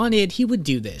what he wanted, he would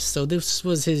do this, so this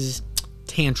was his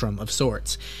tantrum of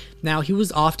sorts. Now, he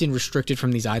was often restricted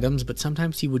from these items, but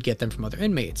sometimes he would get them from other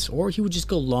inmates, or he would just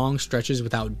go long stretches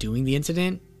without doing the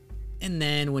incident, and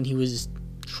then when he was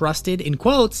trusted, in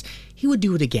quotes, he would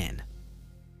do it again.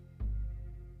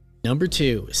 Number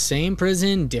 2, same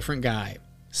prison, different guy.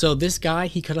 So this guy,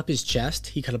 he cut up his chest,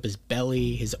 he cut up his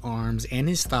belly, his arms, and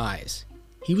his thighs.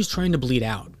 He was trying to bleed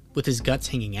out, with his guts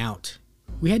hanging out.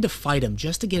 We had to fight him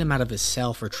just to get him out of his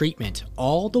cell for treatment,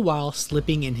 all the while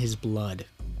slipping in his blood.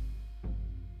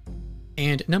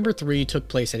 And number 3 took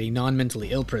place at a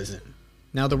non-mentally ill prison.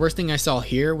 Now, the worst thing I saw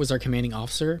here was our commanding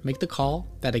officer make the call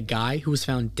that a guy who was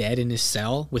found dead in his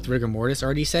cell with rigor mortis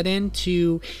already set in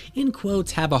to, in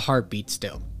quotes, have a heartbeat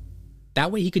still.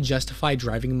 That way he could justify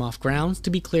driving him off grounds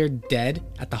to be declared dead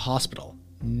at the hospital,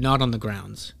 not on the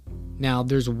grounds. Now,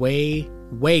 there's way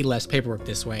less paperwork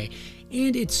this way,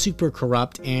 and it's super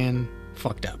corrupt and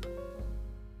fucked up.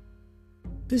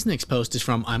 This next post is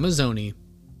from I'm a Zoni.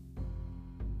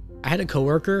 I had a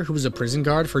coworker who was a prison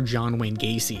guard for John Wayne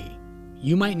Gacy.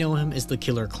 You might know him as the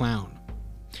Killer Clown.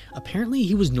 Apparently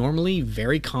he was normally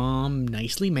very calm,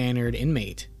 nicely mannered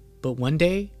inmate, but one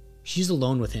day she's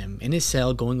alone with him in his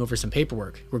cell going over some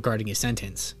paperwork regarding his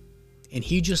sentence. And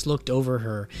he just looked over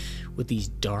her with these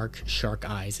dark, shark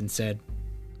eyes and said,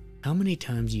 "How many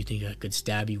times do you think I could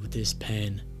stab you with this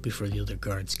pen before the other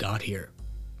guards got here?"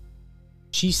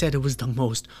 She said it was the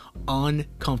most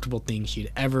uncomfortable thing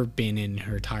she'd ever been in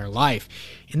her entire life.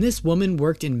 And this woman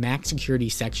worked in max security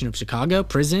section of Chicago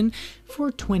prison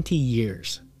for 20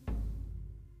 years.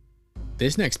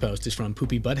 This next post is from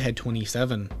Poopy Butthead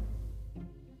 27.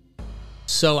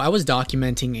 So I was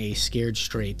documenting a Scared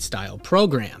Straight style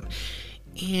program,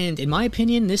 and in my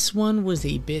opinion, this one was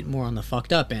a bit more on the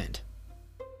fucked up end.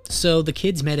 So the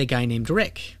kids met a guy named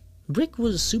Rick. Rick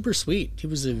was super sweet. He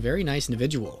was a very nice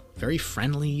individual, very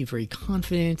friendly, very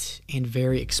confident, and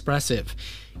very expressive.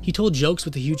 He told jokes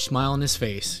with a huge smile on his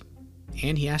face,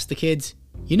 and he asked the kids,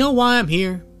 "You know why I'm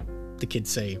here?" The kids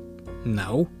say,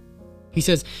 "No." He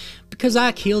says, "Because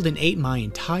I killed and ate my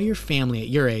entire family at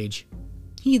your age."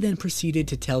 He then proceeded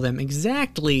to tell them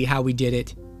exactly how he did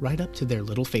it, right up to their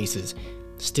little faces.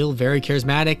 Still very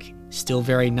charismatic, still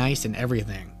very nice and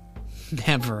everything.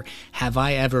 Never have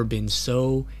I ever been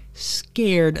so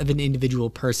scared of an individual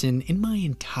person in my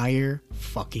entire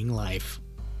fucking life.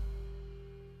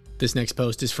 This next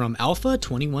post is from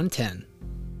Alpha2110.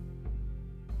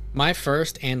 My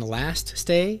first and last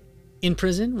stay in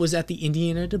prison was at the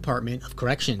Indiana Department of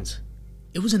Corrections.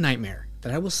 It was a nightmare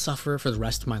that I will suffer for the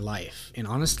rest of my life, and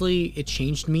honestly, it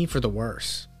changed me for the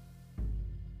worse.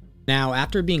 Now,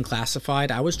 after being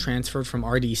classified, I was transferred from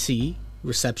RDC,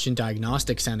 Reception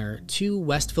Diagnostic Center, to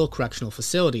Westville Correctional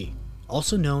Facility,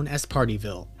 also known as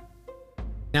Partyville.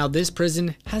 Now, this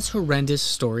prison has horrendous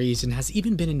stories and has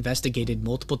even been investigated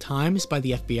multiple times by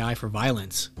the FBI for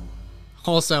violence.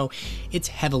 Also, it's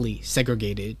heavily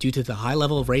segregated due to the high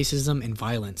level of racism and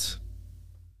violence.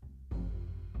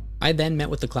 I then met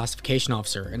with the classification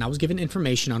officer, and I was given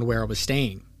information on where I was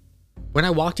staying. When I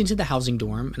walked into the housing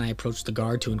dorm and I approached the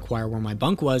guard to inquire where my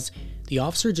bunk was, the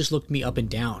officer just looked me up and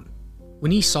down.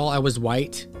 When he saw I was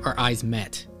white, our eyes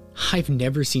met. I've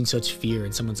never seen such fear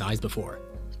in someone's eyes before.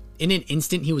 In an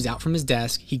instant, he was out from his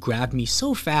desk, he grabbed me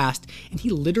so fast, and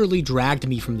he literally dragged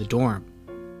me from the dorm.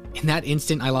 In that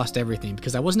instant, I lost everything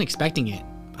because I wasn't expecting it.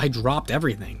 I dropped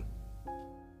everything.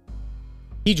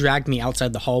 He dragged me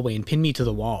outside the hallway and pinned me to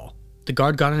the wall. The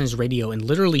guard got on his radio and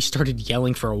literally started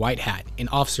yelling for a white hat. An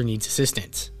officer needs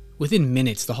assistance. Within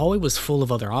minutes, the hallway was full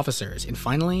of other officers, and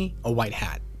finally, a white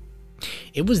hat.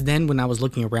 It was then when I was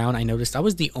looking around, I noticed I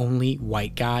was the only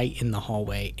white guy in the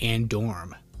hallway and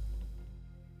dorm.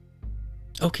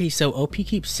 Okay, so OP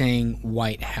keeps saying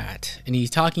white hat, and he's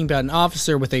talking about an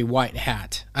officer with a white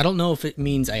hat. I don't know if it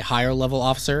means a higher level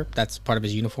officer. That's part of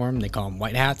his uniform. They call them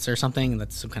white hats or something.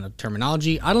 That's some kind of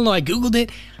terminology. I don't know. I Googled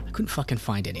it. I couldn't fucking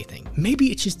find anything.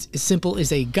 Maybe it's just as simple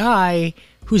as a guy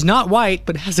who's not white,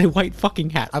 but has a white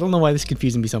fucking hat. I don't know why this is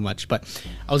confusing me so much, but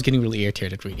I was getting really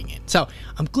irritated reading it. So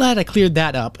I'm glad I cleared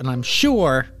that up, and I'm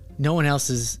sure no one else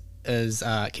is as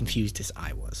confused as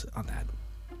I was on that.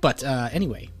 But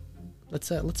anyway.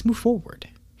 Let's move forward.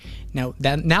 Now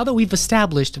that we've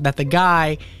established that the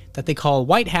guy that they call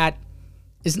White Hat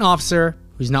is an officer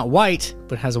who's not white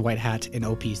but has a white hat, and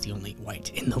OP is the only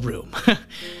white in the room.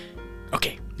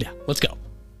 Okay, yeah, let's go.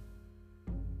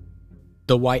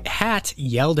 The White Hat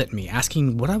yelled at me,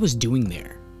 asking what I was doing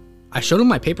there. I showed him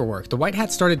my paperwork. The White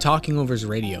Hat started talking over his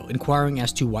radio, inquiring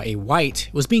as to why a white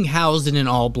was being housed in an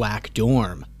all-black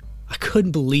dorm. I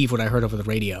couldn't believe what I heard over the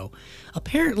radio.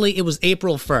 Apparently, it was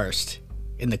April 1st,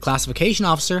 and the classification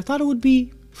officer thought it would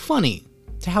be funny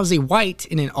to house a white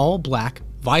in an all-black,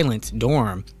 violent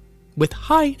dorm with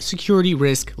high security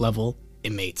risk level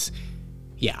inmates.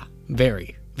 Yeah,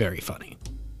 very, very funny.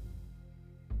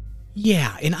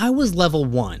 Yeah, and I was level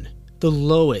 1, the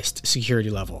lowest security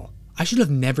level. I should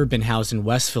have never been housed in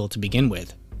Westville to begin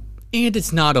with. And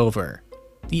it's not over.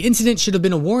 The incident should have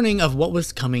been a warning of what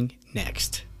was coming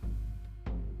next.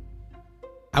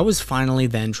 I was finally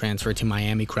then transferred to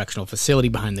Miami Correctional Facility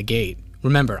behind the gate.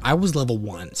 Remember, I was level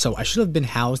 1, so I should have been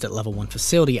housed at level 1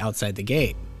 facility outside the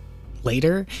gate.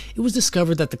 Later, it was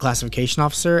discovered that the classification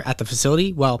officer at the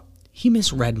facility, well, he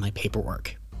misread my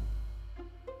paperwork.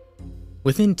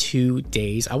 Within 2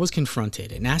 days, I was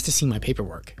confronted and asked to see my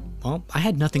paperwork. Well, I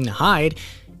had nothing to hide,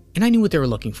 and I knew what they were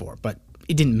looking for, but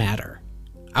it didn't matter.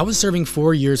 I was serving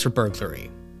 4 years for burglary.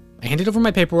 I handed over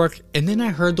my paperwork, and then I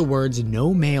heard the words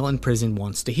no male in prison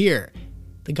wants to hear.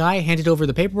 The guy I handed over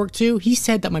the paperwork to, he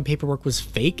said that my paperwork was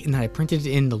fake and that I printed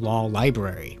it in the law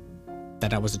library.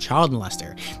 That I was a child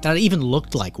molester, that I even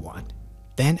looked like one.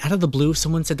 Then, out of the blue,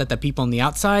 someone said that the people on the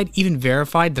outside even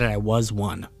verified that I was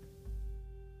one.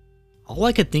 All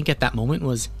I could think at that moment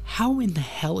was, how in the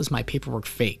hell is my paperwork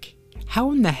fake?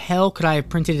 How in the hell could I have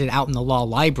printed it out in the law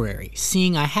library,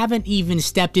 seeing I haven't even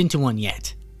stepped into one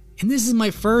yet? And this is my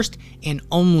first and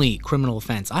only criminal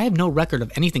offense. I have no record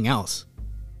of anything else.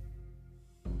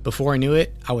 Before I knew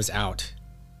it, I was out.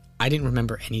 I didn't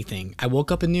remember anything. I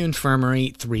woke up in the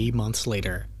infirmary 3 months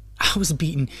later. I was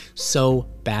beaten so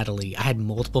badly. I had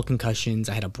multiple concussions.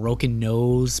 I had a broken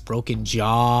nose, broken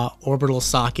jaw, orbital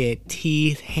socket,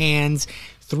 teeth, hands,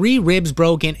 3 ribs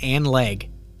broken, and leg.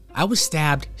 I was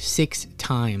stabbed 6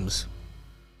 times.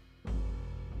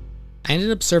 I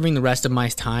ended up serving the rest of my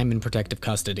time in protective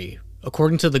custody.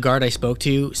 According to the guard I spoke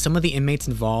to, some of the inmates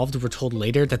involved were told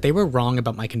later that they were wrong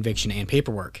about my conviction and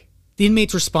paperwork. The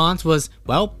inmate's response was,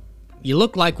 well, you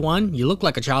look like one, you look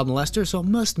like a child molester, so it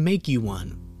must make you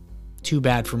one. Too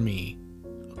bad for me.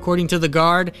 According to the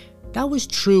guard, that was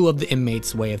true of the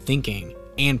inmate's way of thinking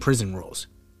and prison rules.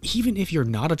 Even if you're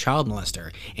not a child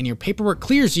molester and your paperwork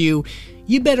clears you,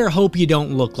 you better hope you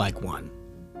don't look like one.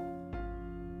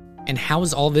 And how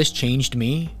has all this changed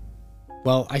me?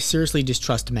 Well, I seriously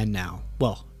distrust men now.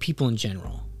 Well, people in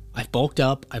general. I've bulked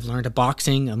up, I've learned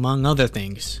boxing, among other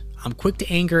things. I'm quick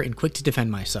to anger and quick to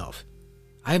defend myself.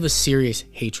 I have a serious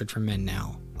hatred for men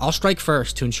now. I'll strike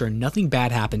first to ensure nothing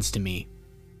bad happens to me.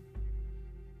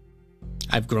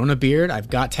 I've grown a beard,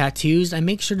 I've got tattoos, I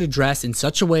make sure to dress in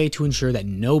such a way to ensure that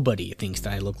nobody thinks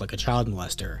that I look like a child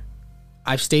molester.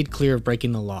 I've stayed clear of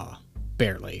breaking the law.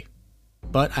 Barely.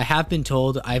 But I have been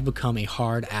told I've become a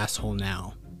hard asshole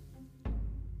now.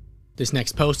 This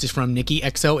next post is from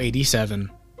NikkiXO87.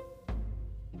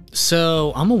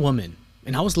 So, I'm a woman,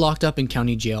 and I was locked up in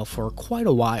county jail for quite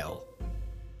a while.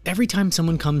 Every time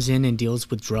someone comes in and deals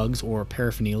with drugs or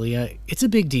paraphernalia, it's a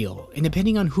big deal, and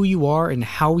depending on who you are and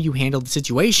how you handle the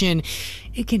situation,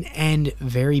 it can end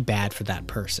very bad for that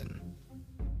person.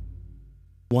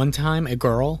 One time, a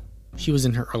girl, she was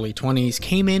in her early 20s,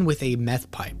 came in with a meth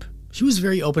pipe. She was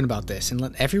very open about this and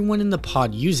let everyone in the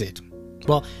pod use it.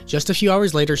 Well, just a few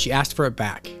hours later, she asked for it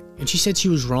back, and she said she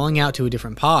was rolling out to a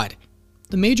different pod.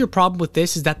 The major problem with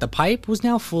this is that the pipe was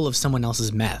now full of someone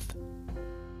else's meth.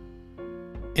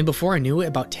 And before I knew it,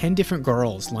 about 10 different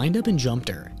girls lined up and jumped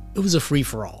her. It was a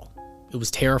free-for-all. It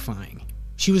was terrifying.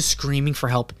 She was screaming for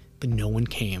help, but no one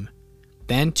came.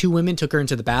 Then 2 women took her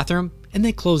into the bathroom, and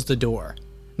they closed the door.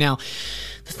 Now,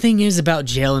 the thing is about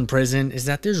jail and prison is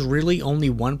that there's really only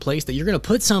one place that you're going to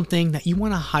put something that you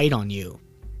want to hide on you.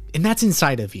 And that's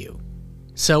inside of you.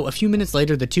 So a few minutes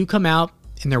later, the 2 come out,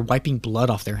 and they're wiping blood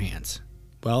off their hands.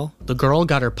 Well, the girl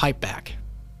got her pipe back.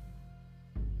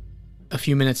 A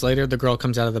few minutes later, the girl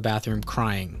comes out of the bathroom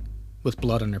crying, with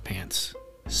blood on her pants,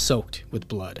 soaked with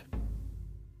blood.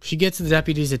 She gets the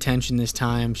deputy's attention this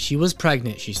time. She was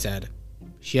pregnant, she said.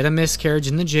 She had a miscarriage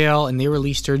in the jail, and they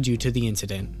released her due to the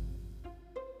incident.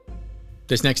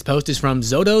 This next post is from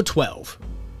Zodo12.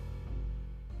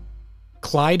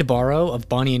 Clyde Barrow of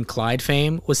Bonnie and Clyde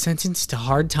fame was sentenced to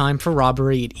hard time for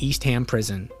robbery at East Ham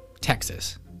Prison,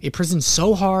 Texas. A prison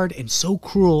so hard and so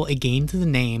cruel it gained the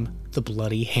name the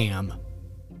Bloody Ham.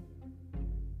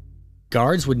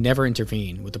 Guards would never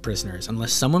intervene with the prisoners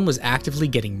unless someone was actively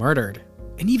getting murdered,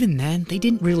 and even then, they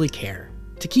didn't really care.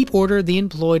 To keep order, they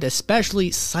employed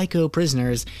especially psycho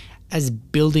prisoners as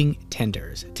building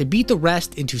tenders to beat the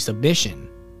rest into submission.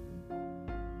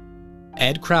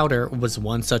 Ed Crowder was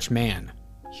one such man.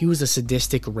 He was a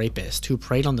sadistic rapist who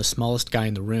preyed on the smallest guy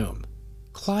in the room.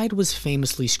 Clyde was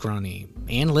famously scrawny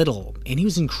and little, and he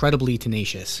was incredibly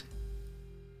tenacious.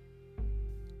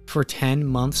 For 10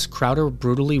 months, Crowder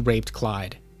brutally raped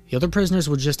Clyde. The other prisoners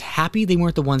were just happy they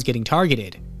weren't the ones getting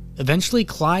targeted. Eventually,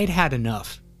 Clyde had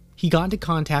enough. He got into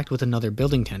contact with another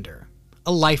building tender,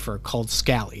 a lifer called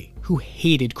Scally, who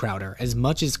hated Crowder as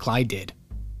much as Clyde did.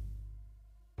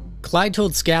 Clyde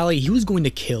told Scally he was going to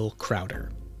kill Crowder.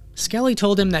 Scally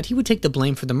told him that he would take the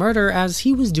blame for the murder as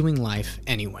he was doing life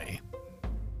anyway.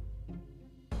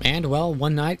 And well,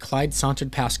 one night Clyde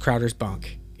sauntered past Crowder's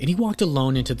bunk, and he walked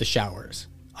alone into the showers,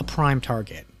 a prime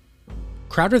target.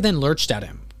 Crowder then lurched at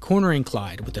him, cornering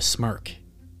Clyde with a smirk.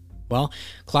 Well,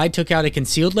 Clyde took out a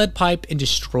concealed lead pipe and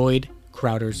destroyed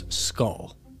Crowder's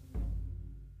skull.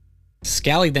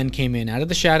 Scally then came in out of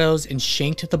the shadows and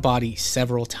shanked the body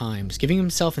several times, giving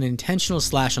himself an intentional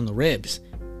slash on the ribs.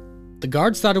 The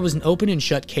guards thought it was an open and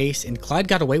shut case, and Clyde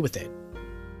got away with it.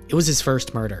 It was his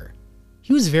first murder.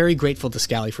 He was very grateful to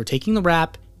Scally for taking the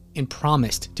rap and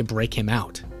promised to break him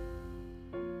out.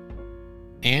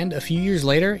 And a few years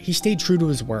later, he stayed true to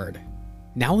his word.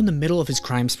 Now in the middle of his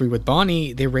crime spree with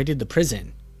Bonnie, they raided the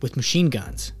prison with machine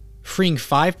guns, freeing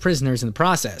 5 prisoners in the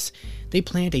process. They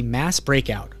planned a mass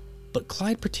breakout, but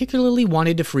Clyde particularly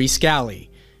wanted to free Scally.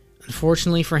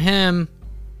 Unfortunately for him,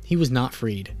 he was not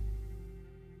freed.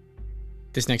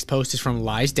 This next post is from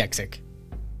Lies Dexic.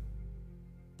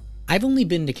 I've only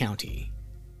been to county,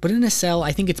 but in a cell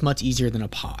I think it's much easier than a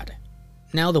pod.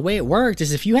 Now the way it worked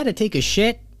is if you had to take a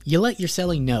shit, you let your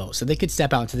cellie know so they could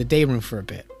step out to the day room for a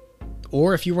bit.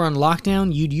 Or if you were on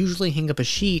lockdown, you'd usually hang up a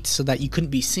sheet so that you couldn't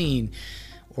be seen.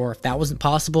 Or if that wasn't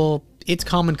possible, it's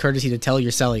common courtesy to tell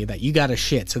your cellie that you got a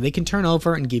shit so they can turn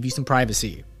over and give you some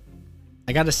privacy.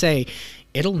 I gotta say,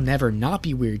 it'll never not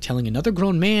be weird telling another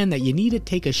grown man that you need to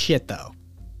take a shit though.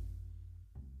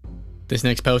 This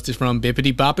next post is from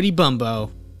Bippity Boppity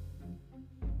Bumbo.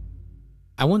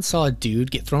 I once saw a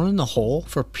dude get thrown in the hole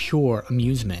for pure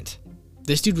amusement.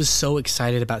 This dude was so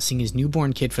excited about seeing his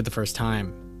newborn kid for the first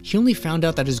time. He only found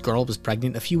out that his girl was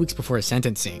pregnant a few weeks before his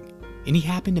sentencing, and he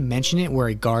happened to mention it where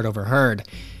a guard overheard.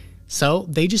 So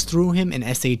they just threw him in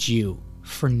SHU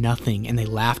for nothing, and they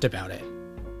laughed about it.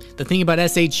 The thing about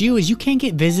SHU is you can't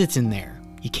get visits in there.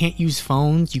 You can't use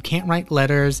phones, you can't write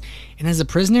letters, and as a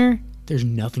prisoner, there's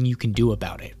nothing you can do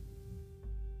about it.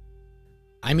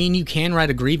 I mean, you can write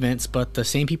a grievance, but the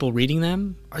same people reading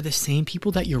them are the same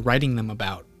people that you're writing them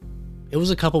about. It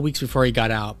was a couple weeks before he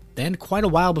got out, then quite a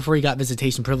while before he got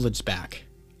visitation privilege back,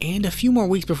 and a few more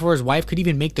weeks before his wife could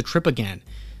even make the trip again.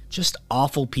 Just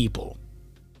awful people.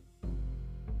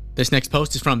 This next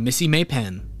post is from Missy May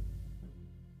Penn.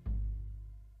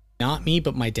 Not me,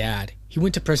 but my dad. He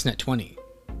went to prison at 20.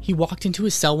 He walked into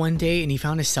his cell one day and he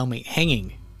found his cellmate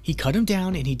hanging. He cut him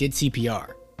down and he did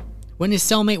CPR. When his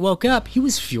cellmate woke up, he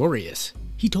was furious.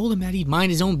 He told him that he'd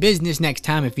mind his own business next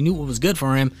time if he knew what was good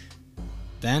for him.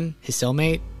 Then, his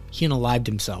cellmate, he unalived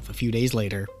himself a few days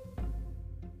later.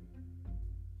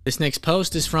 This next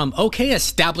post is from OK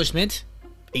Establishment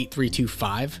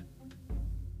 8325.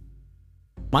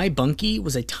 My bunkie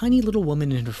was a tiny little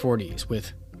woman in her 40s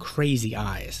with crazy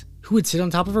eyes who would sit on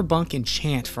top of her bunk and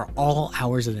chant for all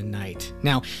hours of the night.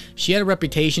 Now, she had a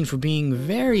reputation for being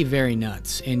very, very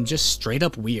nuts and just straight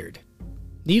up weird.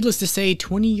 Needless to say,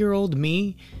 20-year-old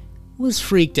me was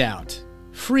freaked out.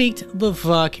 Freaked the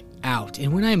fuck out.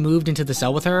 And when I moved into the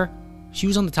cell with her, she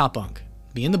was on the top bunk,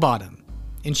 me in the bottom.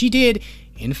 And she did,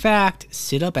 in fact,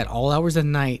 sit up at all hours of the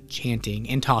night chanting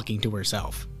and talking to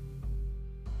herself.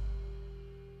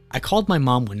 I called my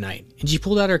mom one night and she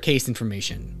pulled out her case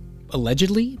information.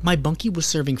 Allegedly, my bunkie was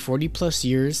serving 40 plus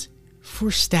years for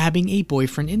stabbing a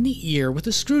boyfriend in the ear with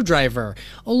a screwdriver,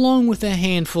 along with a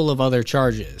handful of other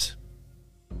charges.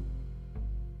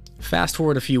 Fast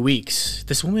forward a few weeks,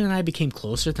 this woman and I became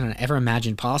closer than I ever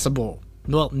imagined possible.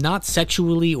 Well, not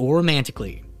sexually or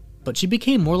romantically, but she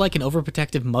became more like an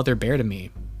overprotective mother bear to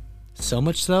me. So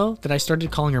much so that I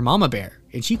started calling her Mama Bear,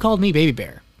 and she called me Baby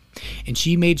Bear. And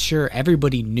she made sure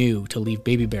everybody knew to leave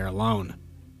Baby Bear alone.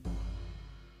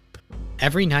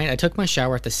 Every night I took my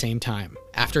shower at the same time,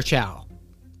 after chow.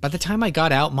 By the time I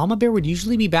got out, Mama Bear would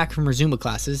usually be back from her Zumba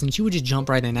classes and she would just jump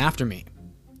right in after me.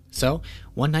 So,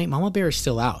 one night Mama Bear is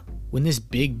still out, when this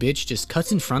big bitch just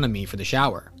cuts in front of me for the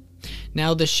shower.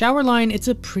 Now, the shower line, it's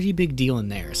a pretty big deal in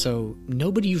there, so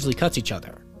nobody usually cuts each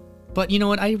other. But you know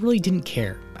what, I really didn't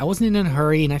care. I wasn't in a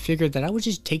hurry and I figured that I would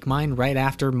just take mine right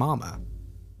after Mama.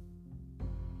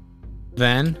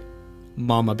 Then,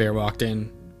 Mama Bear walked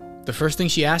in. The first thing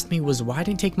she asked me was why I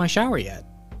didn't take my shower yet.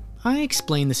 I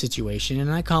explained the situation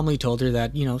and I calmly told her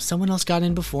that, someone else got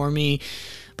in before me,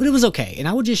 but it was okay and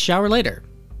I would just shower later.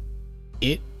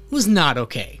 It was not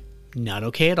okay. Not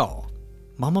okay at all.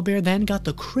 Mama Bear then got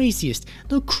the craziest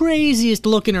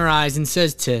look in her eyes and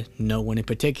says to no one in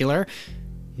particular,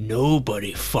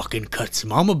 "Nobody fucking cuts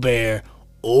Mama Bear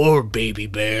or Baby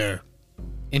Bear."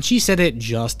 And she said it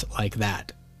just like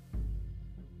that.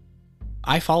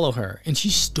 I follow her, and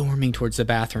she's storming towards the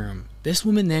bathroom. This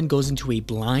woman then goes into a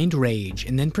blind rage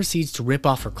and then proceeds to rip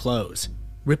off her clothes,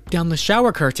 rip down the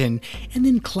shower curtain, and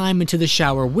then climb into the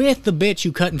shower with the bitch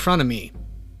who cut in front of me.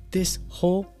 This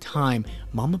whole time,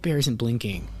 Mama Bear isn't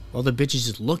blinking, while the bitch is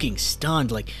just looking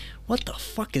stunned like, what the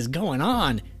fuck is going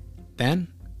on? Then,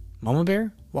 Mama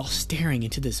Bear, while staring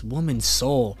into this woman's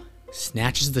soul,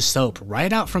 snatches the soap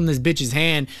right out from this bitch's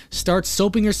hand, starts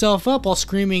soaping herself up while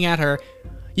screaming at her,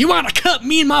 "You want to cut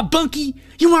me and my bunkie?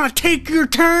 You want to take your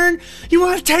turn? You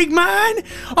want to take mine?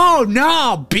 Oh,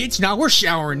 no, bitch. Now we're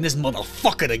showering this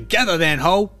motherfucker together then,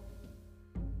 ho."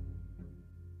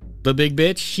 The big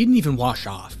bitch, she didn't even wash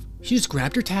off. She just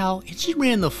grabbed her towel and she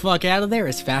ran the fuck out of there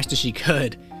as fast as she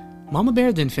could. Mama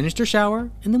Bear then finished her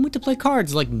shower and then went to play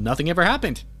cards like nothing ever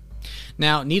happened.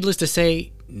 Now, needless to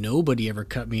say, nobody ever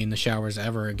cut me in the showers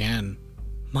ever again.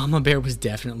 Mama Bear was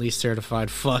definitely certified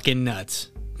fucking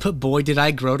nuts. But boy, did I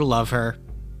grow to love her.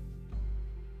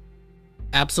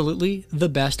 Absolutely the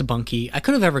best bunkie I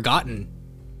could have ever gotten.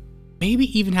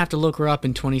 Maybe even have to look her up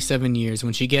in 27 years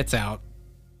when she gets out.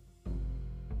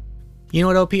 You know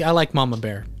what, OP? I like Mama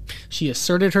Bear. She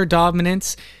asserted her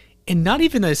dominance in not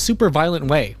even a super violent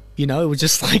way. It was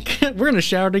just like, we're in a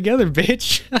shower together,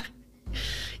 bitch.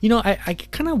 I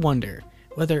kind of wonder,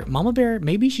 whether Mama Bear,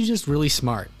 maybe she's just really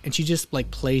smart and she just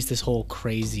like plays this whole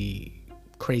crazy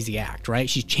act, right?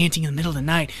 She's chanting in the middle of the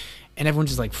night and everyone's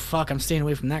just like, fuck, I'm staying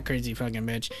away from that crazy fucking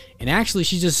bitch. And actually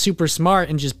she's just super smart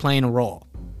and just playing a role.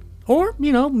 Or,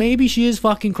 you know, maybe she is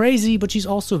fucking crazy, but she's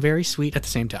also very sweet at the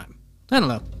same time. I don't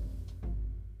know.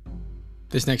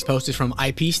 This next post is from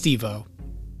IP Stevo.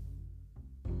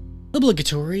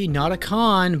 Obligatory, not a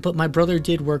con, but my brother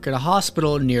did work at a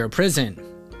hospital near a prison.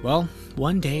 Well,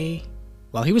 one day,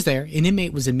 while he was there, an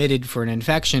inmate was admitted for an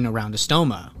infection around a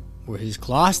stoma, where his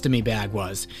colostomy bag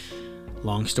was.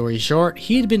 Long story short,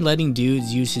 he had been letting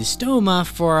dudes use his stoma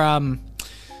for,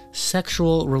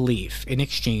 sexual relief in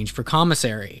exchange for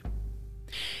commissary.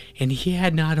 And he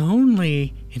had not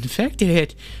only infected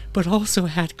it, but also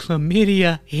had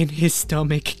chlamydia in his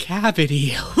stomach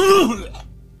cavity.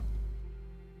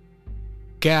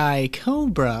 Guy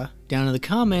Cobra down in the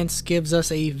comments gives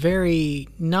us a very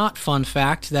not fun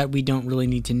fact that we don't really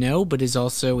need to know, but is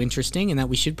also interesting and that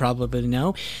we should probably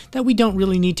know, that we don't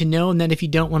really need to know, and that if you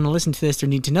don't want to listen to this or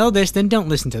need to know this, then don't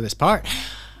listen to this part.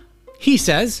 He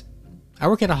says, I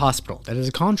work at a hospital that has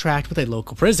a contract with a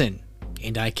local prison,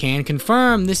 and I can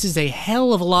confirm this is a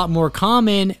hell of a lot more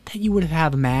common than you would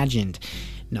have imagined.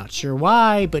 Not sure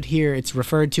why, but here it's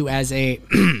referred to as a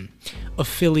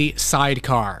Philly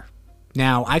sidecar.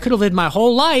 Now, I could have lived my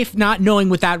whole life not knowing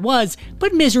what that was,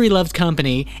 but misery loves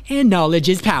company, and knowledge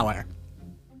is power.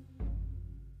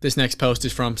 This next post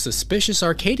is from Suspicious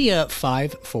Arcadia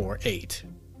 548.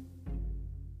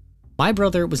 My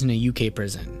brother was in a UK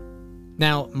prison.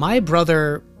 Now, my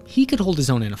brother, he could hold his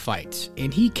own in a fight,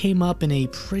 and he came up in a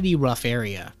pretty rough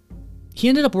area. He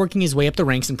ended up working his way up the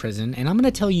ranks in prison, and I'm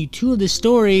going to tell you two of the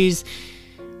stories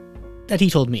that he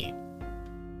told me.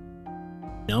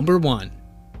 Number 1.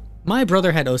 My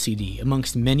brother had OCD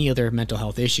amongst many other mental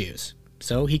health issues,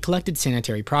 so he collected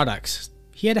sanitary products.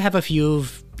 He had to have a few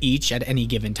of each at any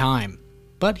given time,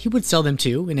 but he would sell them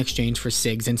too in exchange for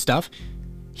cigs and stuff.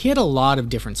 He had a lot of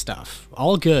different stuff,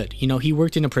 all good. You know, he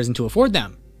worked in a prison to afford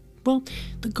them. Well,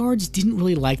 the guards didn't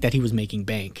really like that he was making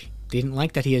bank. They didn't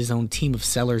like that he had his own team of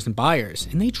sellers and buyers,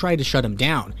 and they tried to shut him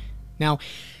down. Now,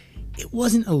 it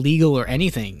wasn't illegal or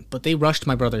anything, but they rushed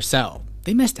my brother's cell.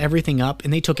 They messed everything up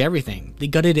and they took everything. They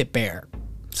gutted it bare.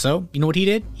 So, you know what he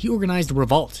did? He organized a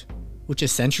revolt, which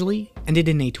essentially ended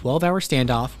in a 12-hour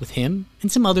standoff with him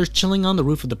and some others chilling on the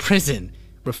roof of the prison,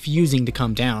 refusing to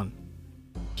come down.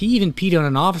 He even peed on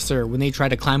an officer when they tried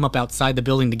to climb up outside the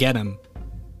building to get him.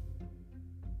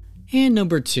 And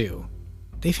number 2.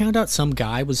 They found out some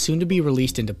guy was soon to be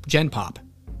released into Gen Pop.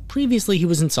 Previously, he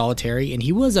was in solitary and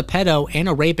he was a pedo and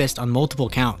a rapist on multiple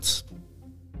counts.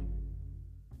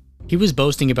 He was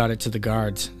boasting about it to the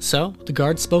guards, so the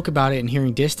guards spoke about it in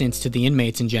hearing distance to the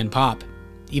inmates in Gen Pop,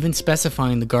 even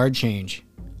specifying the guard change.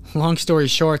 Long story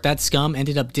short, that scum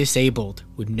ended up disabled,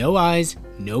 with no eyes,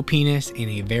 no penis, and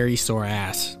a very sore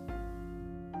ass.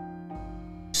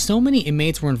 So many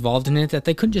inmates were involved in it that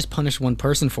they couldn't just punish one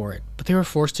person for it, but they were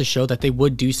forced to show that they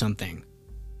would do something.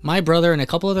 My brother and a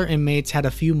couple other inmates had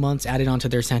a few months added onto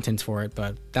their sentence for it,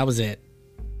 but that was it.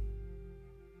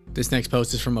 This next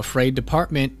post is from Afraid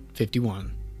Department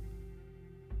 51.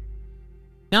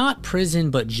 Not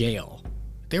prison, but jail.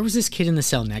 There was this kid in the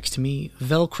cell next to me,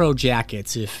 Velcro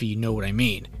jackets if you know what I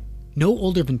mean. No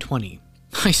older than 20.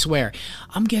 I swear,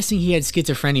 I'm guessing he had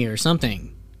schizophrenia or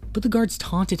something. But the guards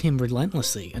taunted him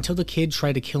relentlessly until the kid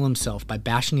tried to kill himself by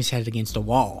bashing his head against a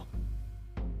wall.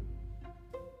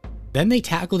 Then they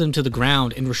tackled him to the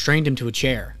ground and restrained him to a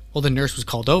chair, while the nurse was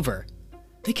called over.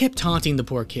 They kept taunting the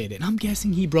poor kid, and I'm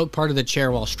guessing he broke part of the chair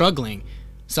while struggling.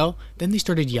 So then they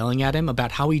started yelling at him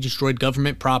about how he destroyed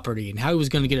government property and how he was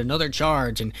going to get another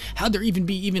charge and how there even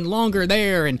be even longer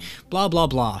there and blah blah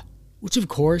blah. Which of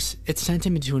course, it sent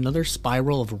him into another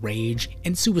spiral of rage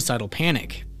and suicidal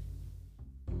panic.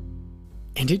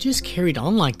 And it just carried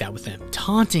on like that with him,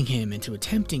 taunting him into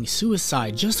attempting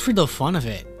suicide just for the fun of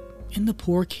it. And the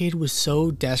poor kid was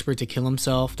so desperate to kill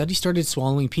himself that he started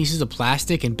swallowing pieces of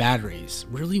plastic and batteries,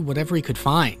 really whatever he could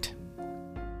find.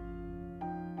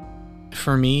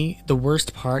 For me, the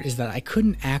worst part is that I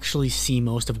couldn't actually see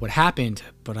most of what happened,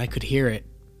 but I could hear it.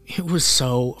 It was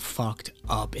so fucked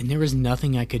up, and there was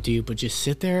nothing I could do but just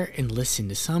sit there and listen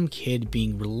to some kid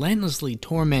being relentlessly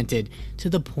tormented to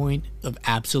the point of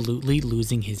absolutely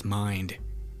losing his mind.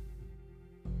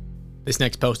 This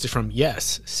next post is from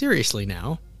Yes, Seriously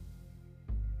Now.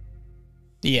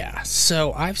 Yeah,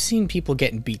 so I've seen people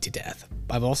getting beat to death.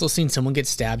 I've also seen someone get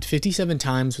stabbed 57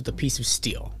 times with a piece of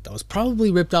steel that was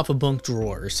probably ripped off a bunk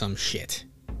drawer or some shit.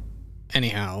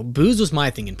 Anyhow, booze was my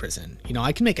thing in prison.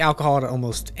 I can make alcohol out of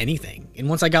almost anything, and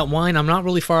once I got wine, I'm not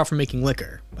really far off from making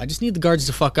liquor. I just need the guards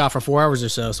to fuck off for 4 hours or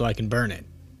so I can burn it.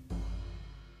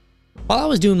 While I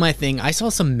was doing my thing, I saw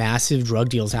some massive drug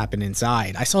deals happen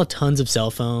inside. I saw tons of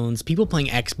cell phones, people playing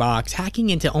Xbox, hacking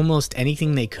into almost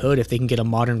anything they could if they can get a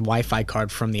modern Wi-Fi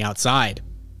card from the outside.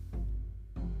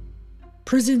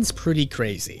 Prison's pretty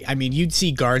crazy. I mean, you'd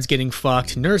see guards getting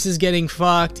fucked, nurses getting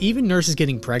fucked, even nurses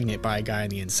getting pregnant by a guy on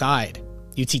the inside.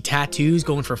 You'd see tattoos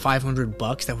going for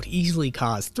 $500 that would easily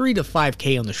cost $3 to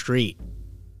 $5K on the street.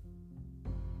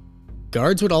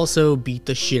 Guards would also beat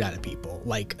the shit out of people,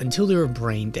 until they were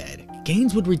brain dead.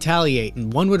 Gangs would retaliate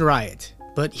and one would riot.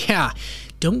 But yeah,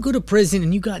 don't go to prison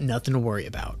and you got nothing to worry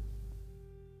about.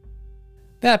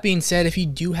 That being said, if you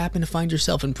do happen to find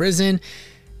yourself in prison,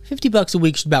 $50 a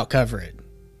week should about cover it.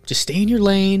 Just stay in your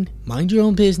lane, mind your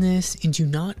own business, and do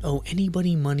not owe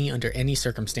anybody money under any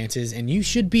circumstances, and you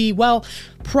should be, well,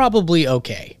 probably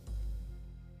okay.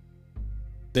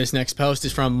 This next post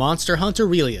is from Monster Hunter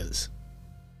Relias.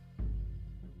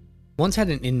 Once had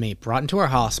an inmate brought into our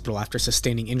hospital after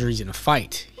sustaining injuries in a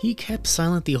fight. He kept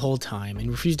silent the whole time and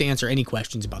refused to answer any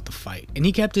questions about the fight, and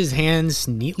he kept his hands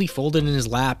neatly folded in his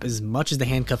lap as much as the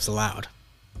handcuffs allowed.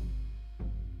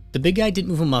 The big guy didn't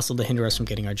move a muscle to hinder us from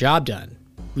getting our job done.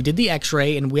 We did the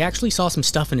x-ray and we actually saw some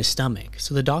stuff in his stomach,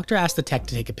 so the doctor asked the tech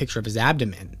to take a picture of his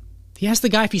abdomen. He asked the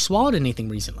guy if he swallowed anything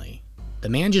recently. The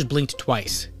man just blinked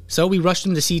twice, so we rushed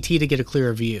him to CT to get a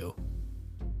clearer view.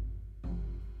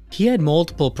 He had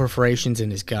multiple perforations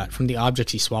in his gut from the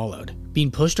objects he swallowed,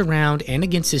 being pushed around and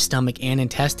against his stomach and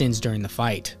intestines during the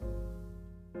fight.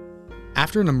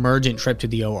 After an emergent trip to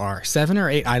the OR, 7 or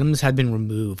 8 items had been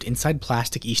removed inside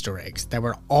plastic Easter eggs that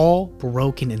were all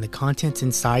broken and the contents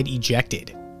inside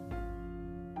ejected.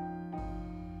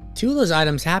 2 of those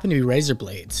items happened to be razor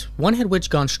blades, one had which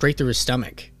gone straight through his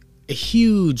stomach. A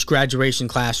huge graduation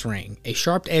class ring, a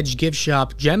sharp-edged gift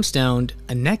shop gemstone,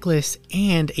 a necklace,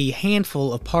 and a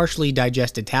handful of partially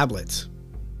digested tablets.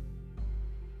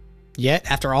 Yet,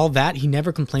 after all that, he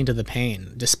never complained of the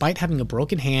pain, despite having a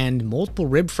broken hand, multiple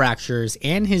rib fractures,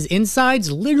 and his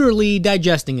insides literally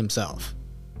digesting himself.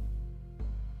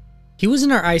 He was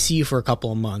in our ICU for a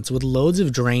couple of months with loads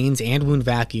of drains and wound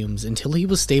vacuums until he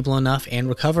was stable enough and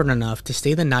recovered enough to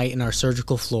stay the night in our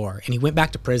surgical floor, and he went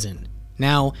back to prison.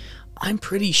 Now, I'm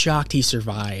pretty shocked he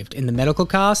survived, and the medical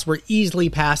costs were easily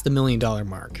past the $1 million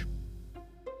mark.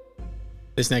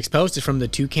 This next post is from the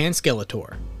Toucan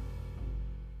Skeletor.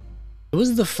 It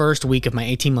was the first week of my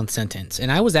 18-month sentence,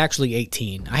 and I was actually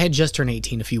 18. I had just turned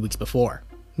 18 a few weeks before.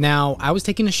 Now, I was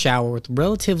taking a shower with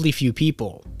relatively few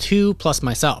people, 2 plus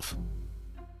myself.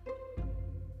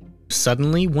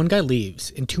 Suddenly, one guy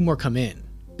leaves, and 2 more come in,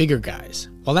 bigger guys.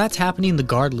 While that's happening, the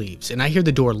guard leaves, and I hear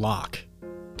the door lock.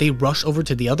 They rush over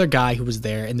to the other guy who was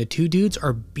there, and the 2 dudes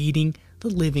are beating the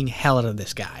living hell out of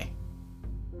this guy.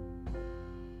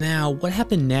 Now, what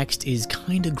happened next is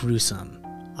kinda gruesome.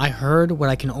 I heard what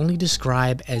I can only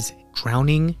describe as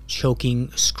drowning,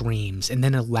 choking screams, and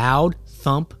then a loud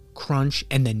thump, crunch,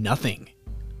 and then nothing.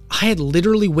 I had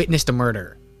literally witnessed a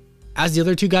murder. As the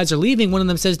other 2 guys are leaving, one of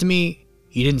them says to me,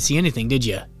 "You didn't see anything, did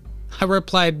you?" I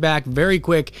replied back very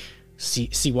quick,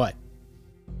 See what?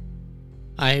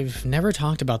 I've never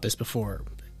talked about this before,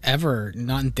 ever,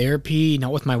 not in therapy,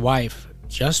 not with my wife,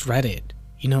 just Reddit.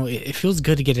 It feels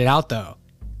good to get it out though.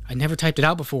 I never typed it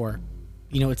out before.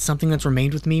 It's something that's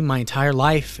remained with me my entire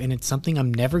life, and it's something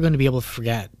I'm never going to be able to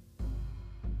forget.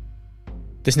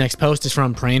 This next post is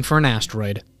from Praying for an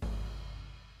Asteroid.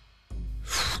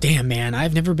 Damn man,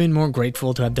 I've never been more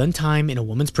grateful to have done time in a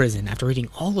woman's prison after reading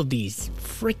all of these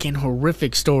freaking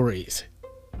horrific stories.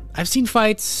 I've seen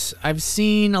fights, I've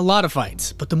seen a lot of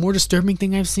fights, but the more disturbing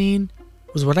thing I've seen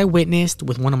was what I witnessed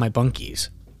with one of my bunkies.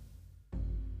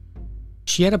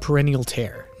 She had a perennial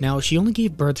tear. Now, she only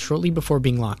gave birth shortly before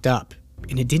being locked up,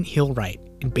 and it didn't heal right,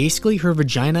 and basically her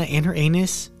vagina and her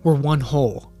anus were one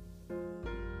hole.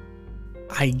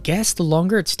 I guess the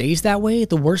longer it stays that way,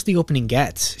 the worse the opening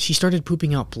gets. She started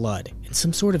pooping out blood, and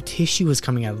some sort of tissue was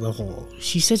coming out of the hole.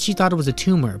 She said she thought it was a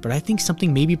tumor, but I think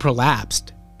something maybe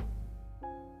prolapsed.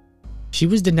 She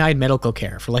was denied medical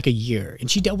care for like a year,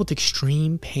 and she dealt with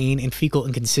extreme pain and fecal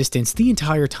inconsistence the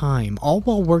entire time, all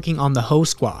while working on the hoe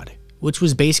squad, which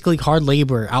was basically hard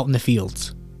labor out in the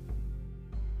fields.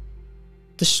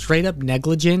 The straight up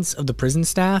negligence of the prison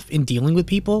staff in dealing with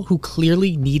people who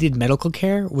clearly needed medical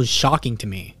care was shocking to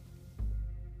me.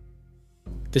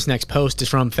 This next post is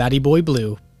from Fatty Boy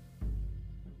Blue.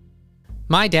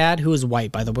 My dad, who is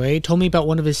white by the way, told me about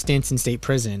one of his stints in state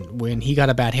prison when he got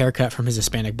a bad haircut from his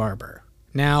Hispanic barber.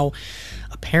 Now,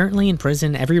 apparently in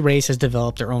prison, every race has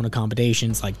developed their own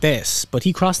accommodations like this, but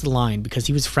he crossed the line because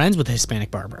he was friends with a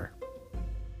Hispanic barber.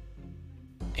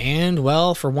 And,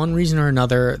 well, for one reason or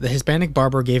another, the Hispanic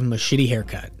barber gave him a shitty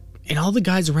haircut, and all the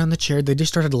guys around the chair, they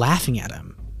just started laughing at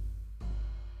him.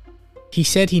 He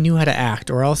said he knew how to act,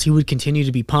 or else he would continue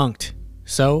to be punked.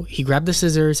 So, he grabbed the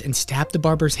scissors and stabbed the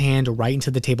barber's hand right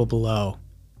into the table below.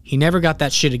 He never got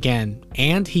that shit again,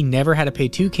 and he never had to pay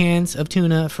 2 cans of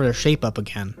tuna for a shape up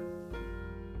again.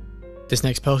 This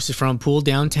next post is from Pool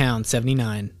Downtown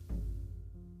 79.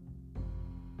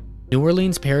 New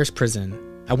Orleans Parish Prison.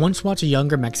 I once watched a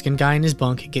younger Mexican guy in his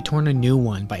bunk get torn a new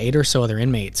one by 8 or so other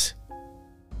inmates.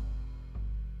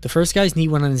 The first guy's knee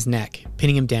went on his neck,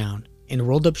 pinning him down, and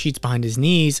rolled up sheets behind his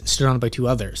knees stood on by 2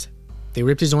 others. They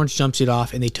ripped his orange jumpsuit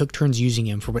off and they took turns using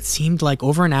him for what seemed like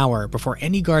over an hour before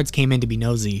any guards came in to be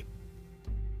nosy.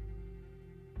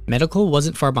 Medical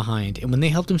wasn't far behind, and when they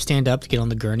helped him stand up to get on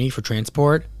the gurney for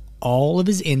transport, all of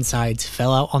his insides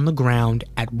fell out on the ground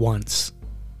at once.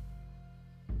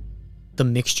 The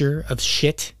mixture of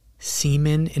shit,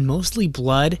 semen, and mostly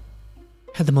blood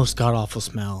had the most god-awful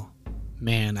smell.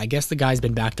 Man, I guess the guy's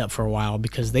been backed up for a while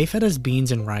because they fed us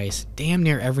beans and rice damn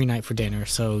near every night for dinner,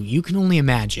 so you can only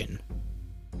imagine.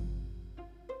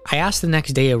 I asked the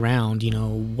next day around,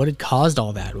 what had caused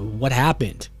all that? What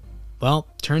happened? Well,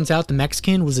 turns out the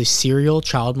Mexican was a serial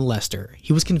child molester.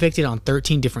 He was convicted on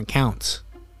 13 different counts.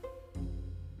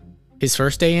 His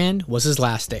first day in was his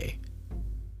last day.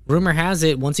 Rumor has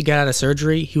it, once he got out of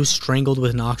surgery, he was strangled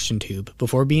with an oxygen tube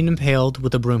before being impaled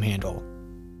with a broom handle.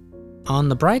 On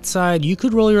the bright side, you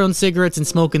could roll your own cigarettes and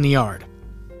smoke in the yard.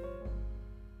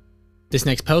 This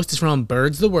next post is from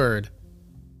Birds the Word.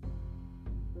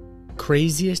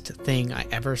 Craziest thing I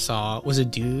ever saw was a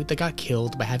dude that got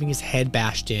killed by having his head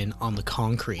bashed in on the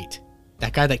concrete.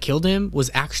 That guy that killed him was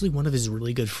actually one of his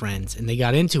really good friends, and they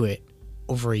got into it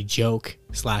over a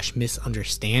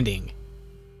joke/misunderstanding.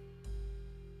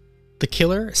 The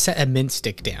killer set a mint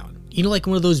stick down. Like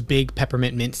one of those big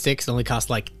peppermint mint sticks that only cost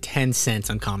like 10 cents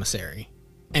on commissary.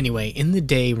 Anyway, in the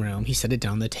day room, he set it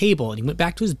down on the table and he went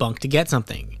back to his bunk to get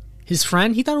something. His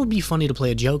friend, he thought it would be funny to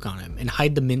play a joke on him and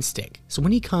hide the mint stick. So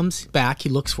when he comes back, he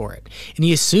looks for it and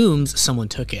he assumes someone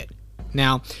took it.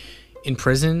 Now, in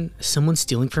prison, someone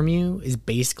stealing from you is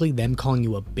basically them calling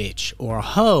you a bitch or a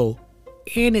hoe,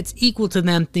 and it's equal to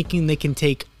them thinking they can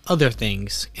take other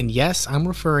things. And yes, I'm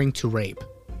referring to rape.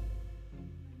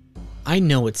 I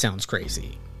know it sounds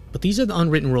crazy, but these are the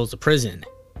unwritten rules of prison.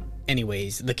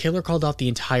 Anyways, the killer called out the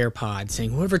entire pod,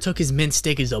 saying whoever took his mint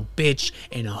stick is a bitch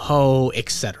and a hoe,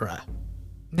 etc.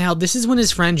 Now, this is when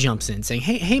his friend jumps in, saying,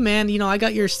 hey man, I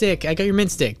got your stick, I got your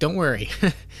mint stick, don't worry.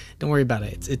 Don't worry about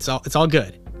it, it's all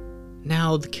good.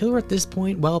 Now, the killer at this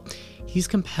point, well, he's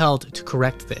compelled to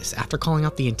correct this after calling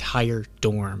out the entire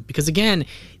dorm, because again,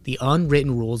 the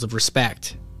unwritten rules of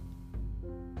respect.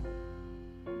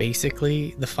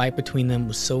 Basically, the fight between them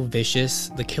was so vicious,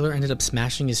 the killer ended up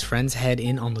smashing his friend's head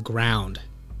in on the ground.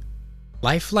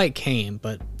 Life flight came,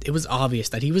 but it was obvious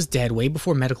that he was dead way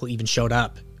before medical even showed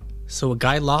up. So a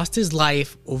guy lost his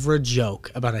life over a joke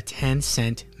about a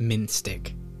 10-cent mint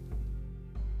stick.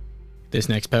 This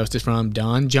next post is from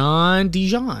Don John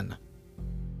Dijon.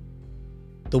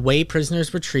 The way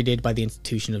prisoners were treated by the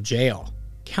institution of jail,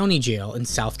 county jail in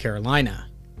South Carolina.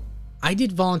 I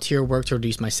did volunteer work to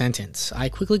reduce my sentence. I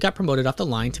quickly got promoted off the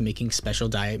line to making special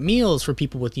diet meals for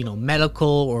people with, medical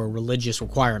or religious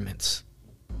requirements.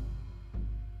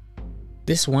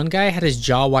 This one guy had his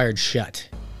jaw wired shut.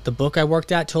 The book I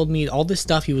worked at told me all this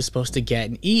stuff he was supposed to get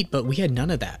and eat, but we had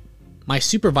none of that. My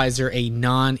supervisor, a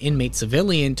non-inmate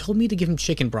civilian, told me to give him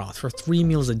chicken broth for 3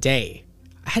 meals a day.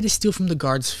 I had to steal from the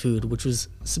guard's food, which was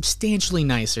substantially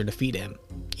nicer to feed him.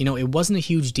 It wasn't a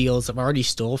huge deal as I've already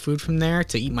stole food from there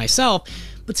to eat myself,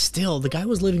 but still, the guy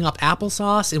was living off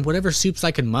applesauce and whatever soups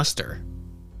I could muster.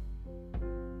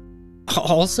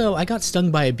 Also, I got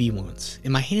stung by a bee once,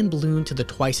 and my hand ballooned to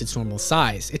twice its normal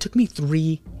size. It took me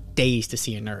 3 days to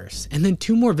see a nurse, and then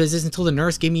 2 more visits until the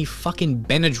nurse gave me fucking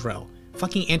Benadryl.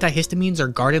 Fucking antihistamines are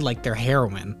guarded like they're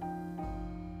heroin.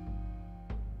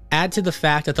 Add to the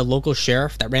fact that the local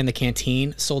sheriff that ran the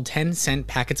canteen sold 10-cent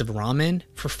packets of ramen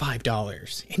for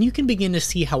 $5, and you can begin to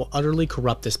see how utterly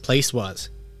corrupt this place was.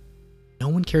 No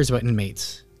one cares about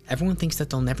inmates. Everyone thinks that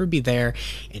they'll never be there,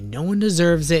 and no one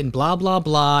deserves it, and blah blah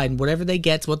blah, and whatever they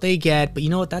get's what they get, but you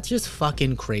know what, that's just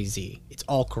fucking crazy. It's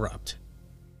all corrupt.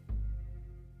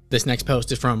 This next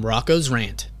post is from Rocco's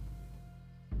Rant.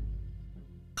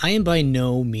 I am by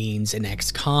no means an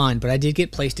ex-con, but I did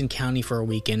get placed in county for a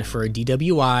weekend for a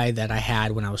DWI that I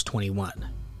had when I was 21.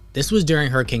 This was during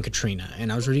Hurricane Katrina,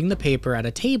 and I was reading the paper at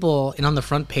a table, and on the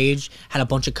front page had a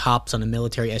bunch of cops on a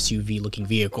military SUV looking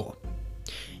vehicle.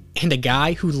 And a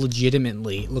guy who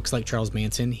legitimately looks like Charles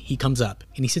Manson, he comes up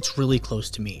and he sits really close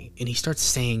to me and he starts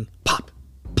saying, "Pop,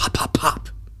 pop, pop, pop."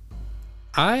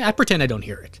 I pretend I don't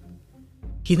hear it.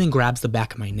 He then grabs the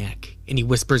back of my neck and he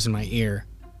whispers in my ear,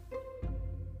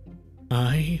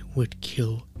 "I would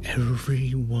kill every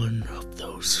one of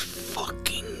those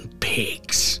fucking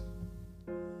pigs."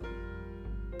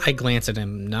 I glance at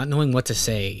him, not knowing what to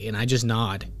say, and I just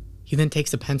nod. He then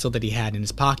takes the pencil that he had in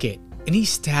his pocket and he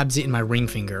stabs it in my ring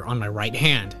finger on my right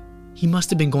hand. He must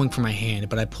have been going for my hand,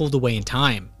 but I pulled away in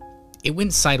time. It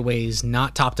went sideways,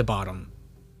 not top to bottom.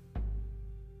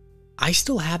 I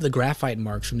still have the graphite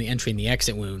marks from the entry and the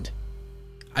exit wound.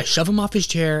 I shove him off his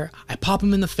chair, I pop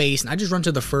him in the face, and I just run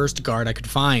to the first guard I could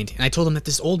find, and I told him that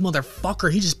this old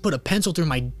motherfucker, he just put a pencil through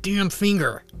my damn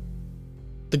finger.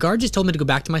 The guard just told me to go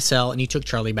back to my cell, and he took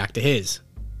Charlie back to his.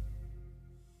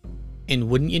 And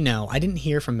wouldn't you know, I didn't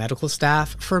hear from medical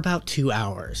staff for about 2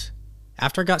 hours.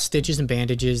 After I got stitches and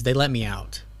bandages, they let me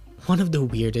out. One of the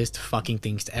weirdest fucking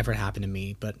things to ever happen to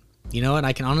me, but you know what,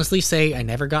 I can honestly say I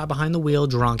never got behind the wheel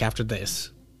drunk after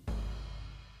this.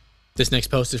 This next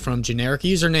post is from generic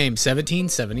username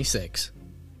 1776.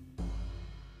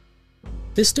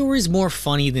 This story is more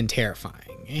funny than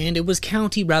terrifying, and it was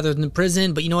county rather than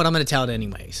prison, but you know what, I'm going to tell it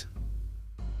anyways.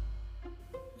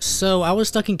 So I was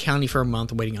stuck in county for a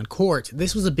month waiting on court.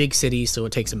 This was a big city, so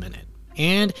it takes a minute.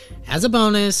 And as a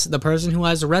bonus, the person who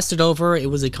I was arrested over, it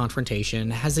was a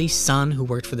confrontation, has a son who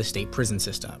worked for the state prison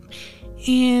system,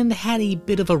 and had a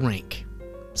bit of a rank.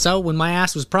 So when my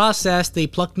ass was processed, they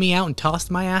plucked me out and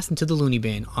tossed my ass into the loony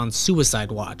bin on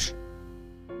suicide watch.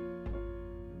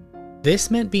 This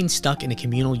meant being stuck in a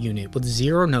communal unit with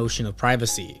zero notion of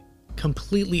privacy.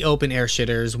 Completely open air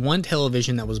shitters, one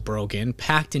television that was broken,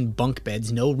 packed in bunk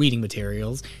beds, no reading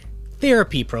materials,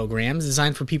 therapy programs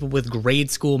designed for people with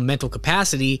grade school mental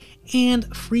capacity,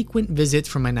 and frequent visits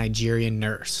from a Nigerian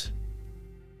nurse.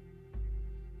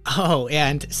 Oh,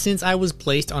 and since I was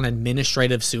placed on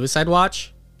administrative suicide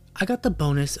watch, I got the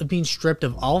bonus of being stripped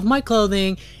of all of my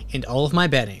clothing and all of my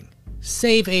bedding,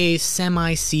 save a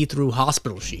semi-see-through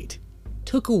hospital sheet.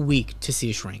 Took a week to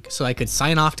see a shrink so I could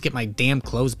sign off to get my damn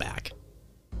clothes back.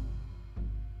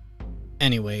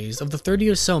 Anyways, of the 30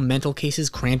 or so mental cases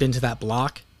crammed into that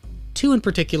block, 2 in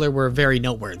particular were very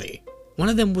noteworthy. One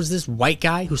of them was this white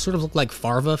guy who sort of looked like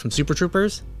Farva from Super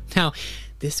Troopers. Now,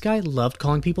 this guy loved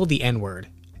calling people the N-word.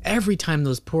 Every time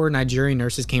those poor Nigerian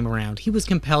nurses came around, he was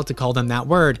compelled to call them that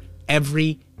word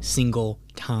every single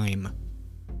time.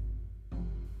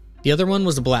 The other one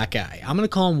was a black guy. I'm gonna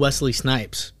call him Wesley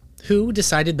Snipes, who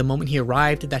decided the moment he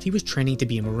arrived that he was training to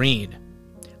be a Marine.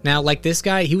 Now, like this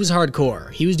guy, he was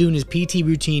hardcore. He was doing his PT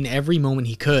routine every moment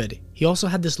he could. He also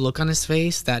had this look on his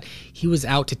face that he was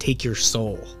out to take your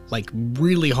soul, like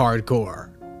really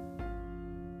hardcore.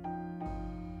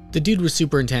 The dude was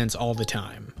super intense all the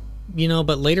time. You know,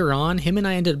 but later on, him and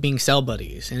I ended up being cell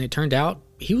buddies, and it turned out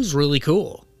he was really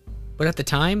cool. But at the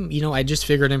time, you know, I just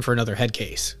figured him for another head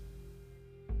case.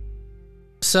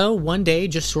 So one day,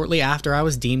 just shortly after I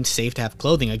was deemed safe to have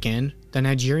clothing again, the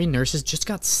Nigerian nurses just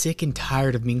got sick and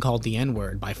tired of being called the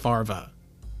N-word by Farva.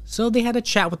 So they had a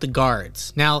chat with the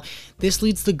guards. Now, this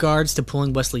leads the guards to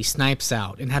pulling Wesley Snipes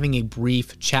out and having a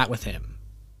brief chat with him.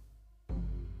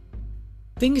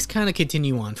 Things kind of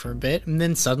continue on for a bit, and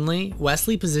then suddenly,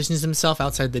 Wesley positions himself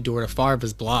outside the door to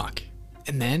Farva's block.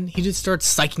 And then he just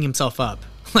starts psyching himself up.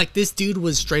 Like this dude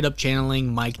was straight up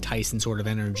channeling Mike Tyson sort of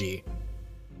energy.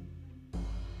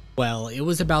 Well, it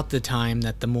was about the time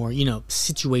that the more,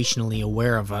 situationally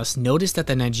aware of us noticed that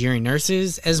the Nigerian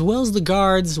nurses, as well as the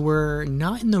guards, were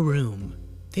not in the room.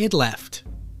 They had left.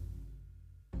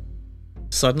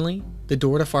 Suddenly, the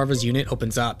door to Farva's unit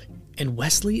opens up, and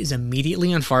Wesley is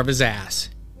immediately on Farva's ass.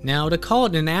 Now, to call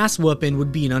it an ass whooping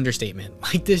would be an understatement.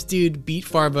 Like this dude beat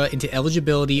Farva into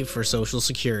eligibility for Social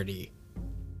Security.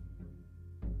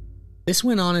 This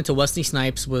went on until Wesley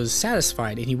Snipes was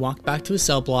satisfied and he walked back to his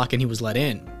cell block and he was let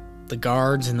in. The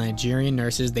guards and the Nigerian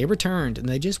nurses, they returned and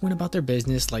they just went about their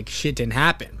business like shit didn't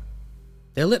happen.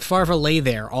 They let Farva lay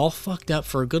there all fucked up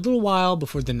for a good little while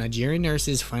before the Nigerian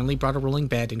nurses finally brought a rolling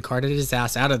bed and carted his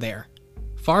ass out of there.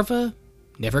 Farva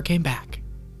never came back.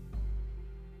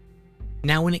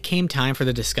 Now when it came time for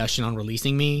the discussion on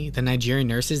releasing me, the Nigerian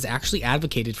nurses actually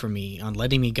advocated for me on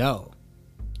letting me go.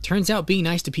 Turns out being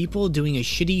nice to people doing a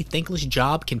shitty, thankless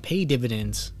job can pay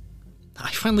dividends.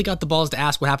 I finally got the balls to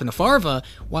ask what happened to Farva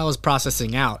while I was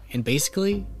processing out, and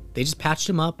basically, they just patched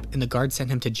him up and the guard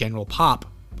sent him to General Pop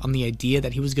on the idea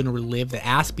that he was going to relive the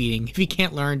ass beating if he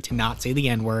can't learn to not say the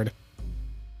N-word.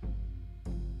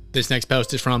 This next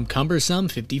post is from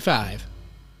Cumbersome55.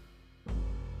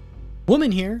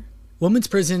 Woman here. Women's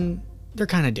prison, they're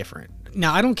kind of different.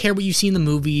 Now, I don't care what you see in the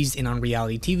movies and on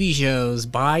reality TV shows.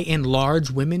 By and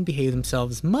large, women behave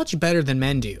themselves much better than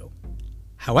men do.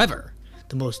 However,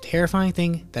 the most terrifying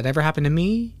thing that ever happened to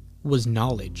me was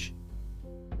knowledge.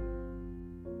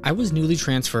 I was newly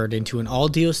transferred into an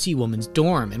all-DOC women's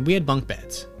dorm, and we had bunk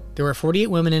beds. There were 48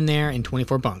 women in there and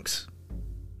 24 bunks.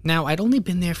 Now, I'd only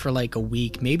been there for like a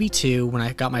week, maybe two, when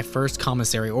I got my first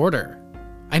commissary order.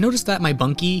 I noticed that my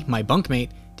bunkmate,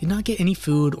 did not get any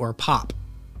food or pop.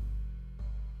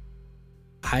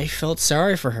 I felt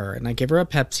sorry for her, and I gave her a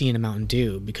Pepsi and a Mountain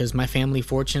Dew because my family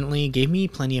fortunately gave me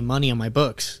plenty of money on my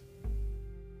books.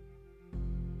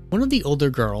 One of the older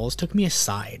girls took me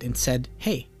aside and said,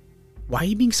 "Hey, why are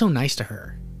you being so nice to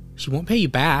her? She won't pay you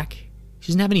back. She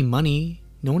doesn't have any money.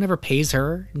 No one ever pays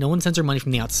her. No one sends her money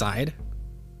from the outside."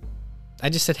 I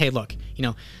just said, "Hey, look,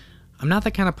 I'm not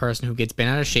that kind of person who gets bent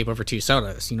out of shape over 2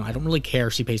 sodas. I don't really care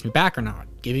if she pays me back or not.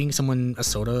 Giving someone a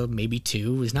soda, maybe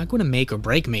 2, is not going to make or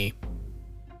break me."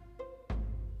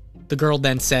 The girl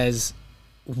then says,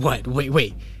 "What?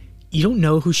 Wait. You don't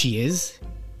know who she is?"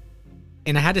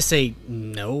 And I had to say,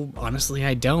 "No, honestly,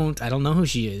 I don't. I don't know who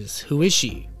she is. Who is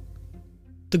she?"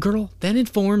 The girl then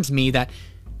informs me that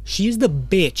she is the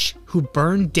bitch who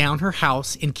burned down her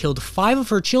house and killed 5 of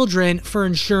her children for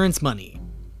insurance money,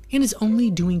 and is only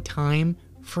doing time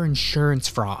for insurance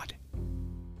fraud.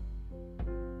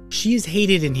 She is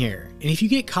hated in here, and if you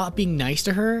get caught being nice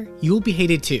to her, you will be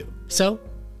hated too. So,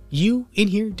 you in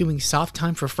here doing soft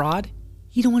time for fraud,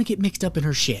 you don't want to get mixed up in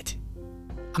her shit.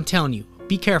 I'm telling you,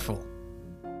 be careful.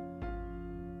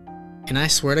 And I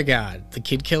swear to God, the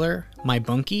kid killer, my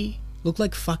bunkie, looked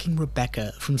like fucking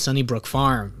Rebecca from Sunnybrook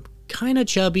Farm. Kinda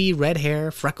chubby, red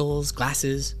hair, freckles,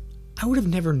 glasses. I would have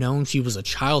never known she was a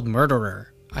child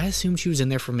murderer. I assumed she was in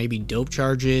there for maybe dope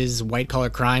charges, white-collar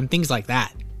crime, things like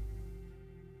that.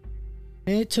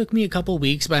 It took me a couple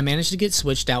weeks, but I managed to get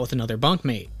switched out with another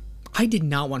bunkmate. I did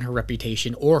not want her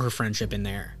reputation or her friendship in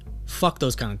there. Fuck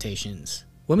those connotations.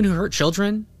 Women who hurt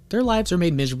children, their lives are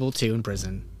made miserable too in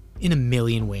prison. In a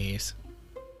million ways.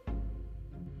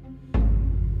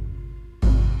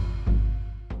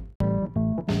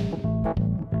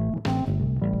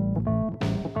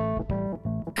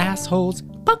 Assholes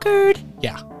bunkered.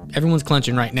 Yeah, everyone's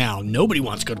clenching right now. Nobody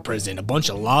wants to go to prison. A bunch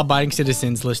of law-abiding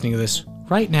citizens listening to this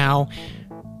right now,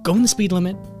 going the speed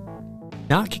limit,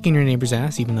 not kicking your neighbor's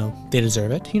ass even though they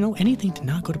deserve it. Anything to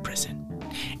not go to prison.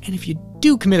 And if you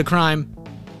do commit a crime,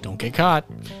 don't get caught.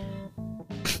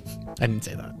 I didn't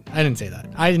say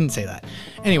that.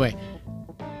 Anyway,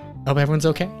 hope everyone's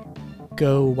okay.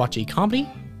 Go watch a comedy,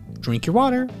 drink your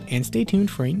water, and stay tuned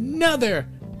for another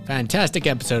fantastic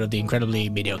episode of the Incredibly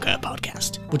Mediocre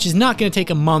Podcast, which is not going to take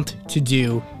a month to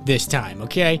do this time,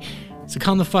 okay? So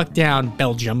calm the fuck down,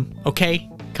 Belgium, okay?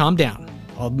 Calm down.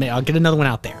 I'll get another one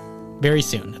out there very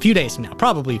soon. A few days from now.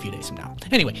 Probably a few days from now.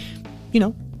 Anyway,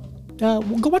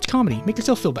 go watch comedy. Make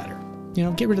yourself feel better.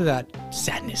 Get rid of that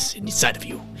sadness inside of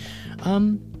you.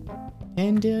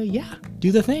 Yeah,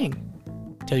 do the thing.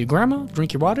 Tell your grandma,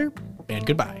 drink your water, and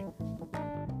goodbye.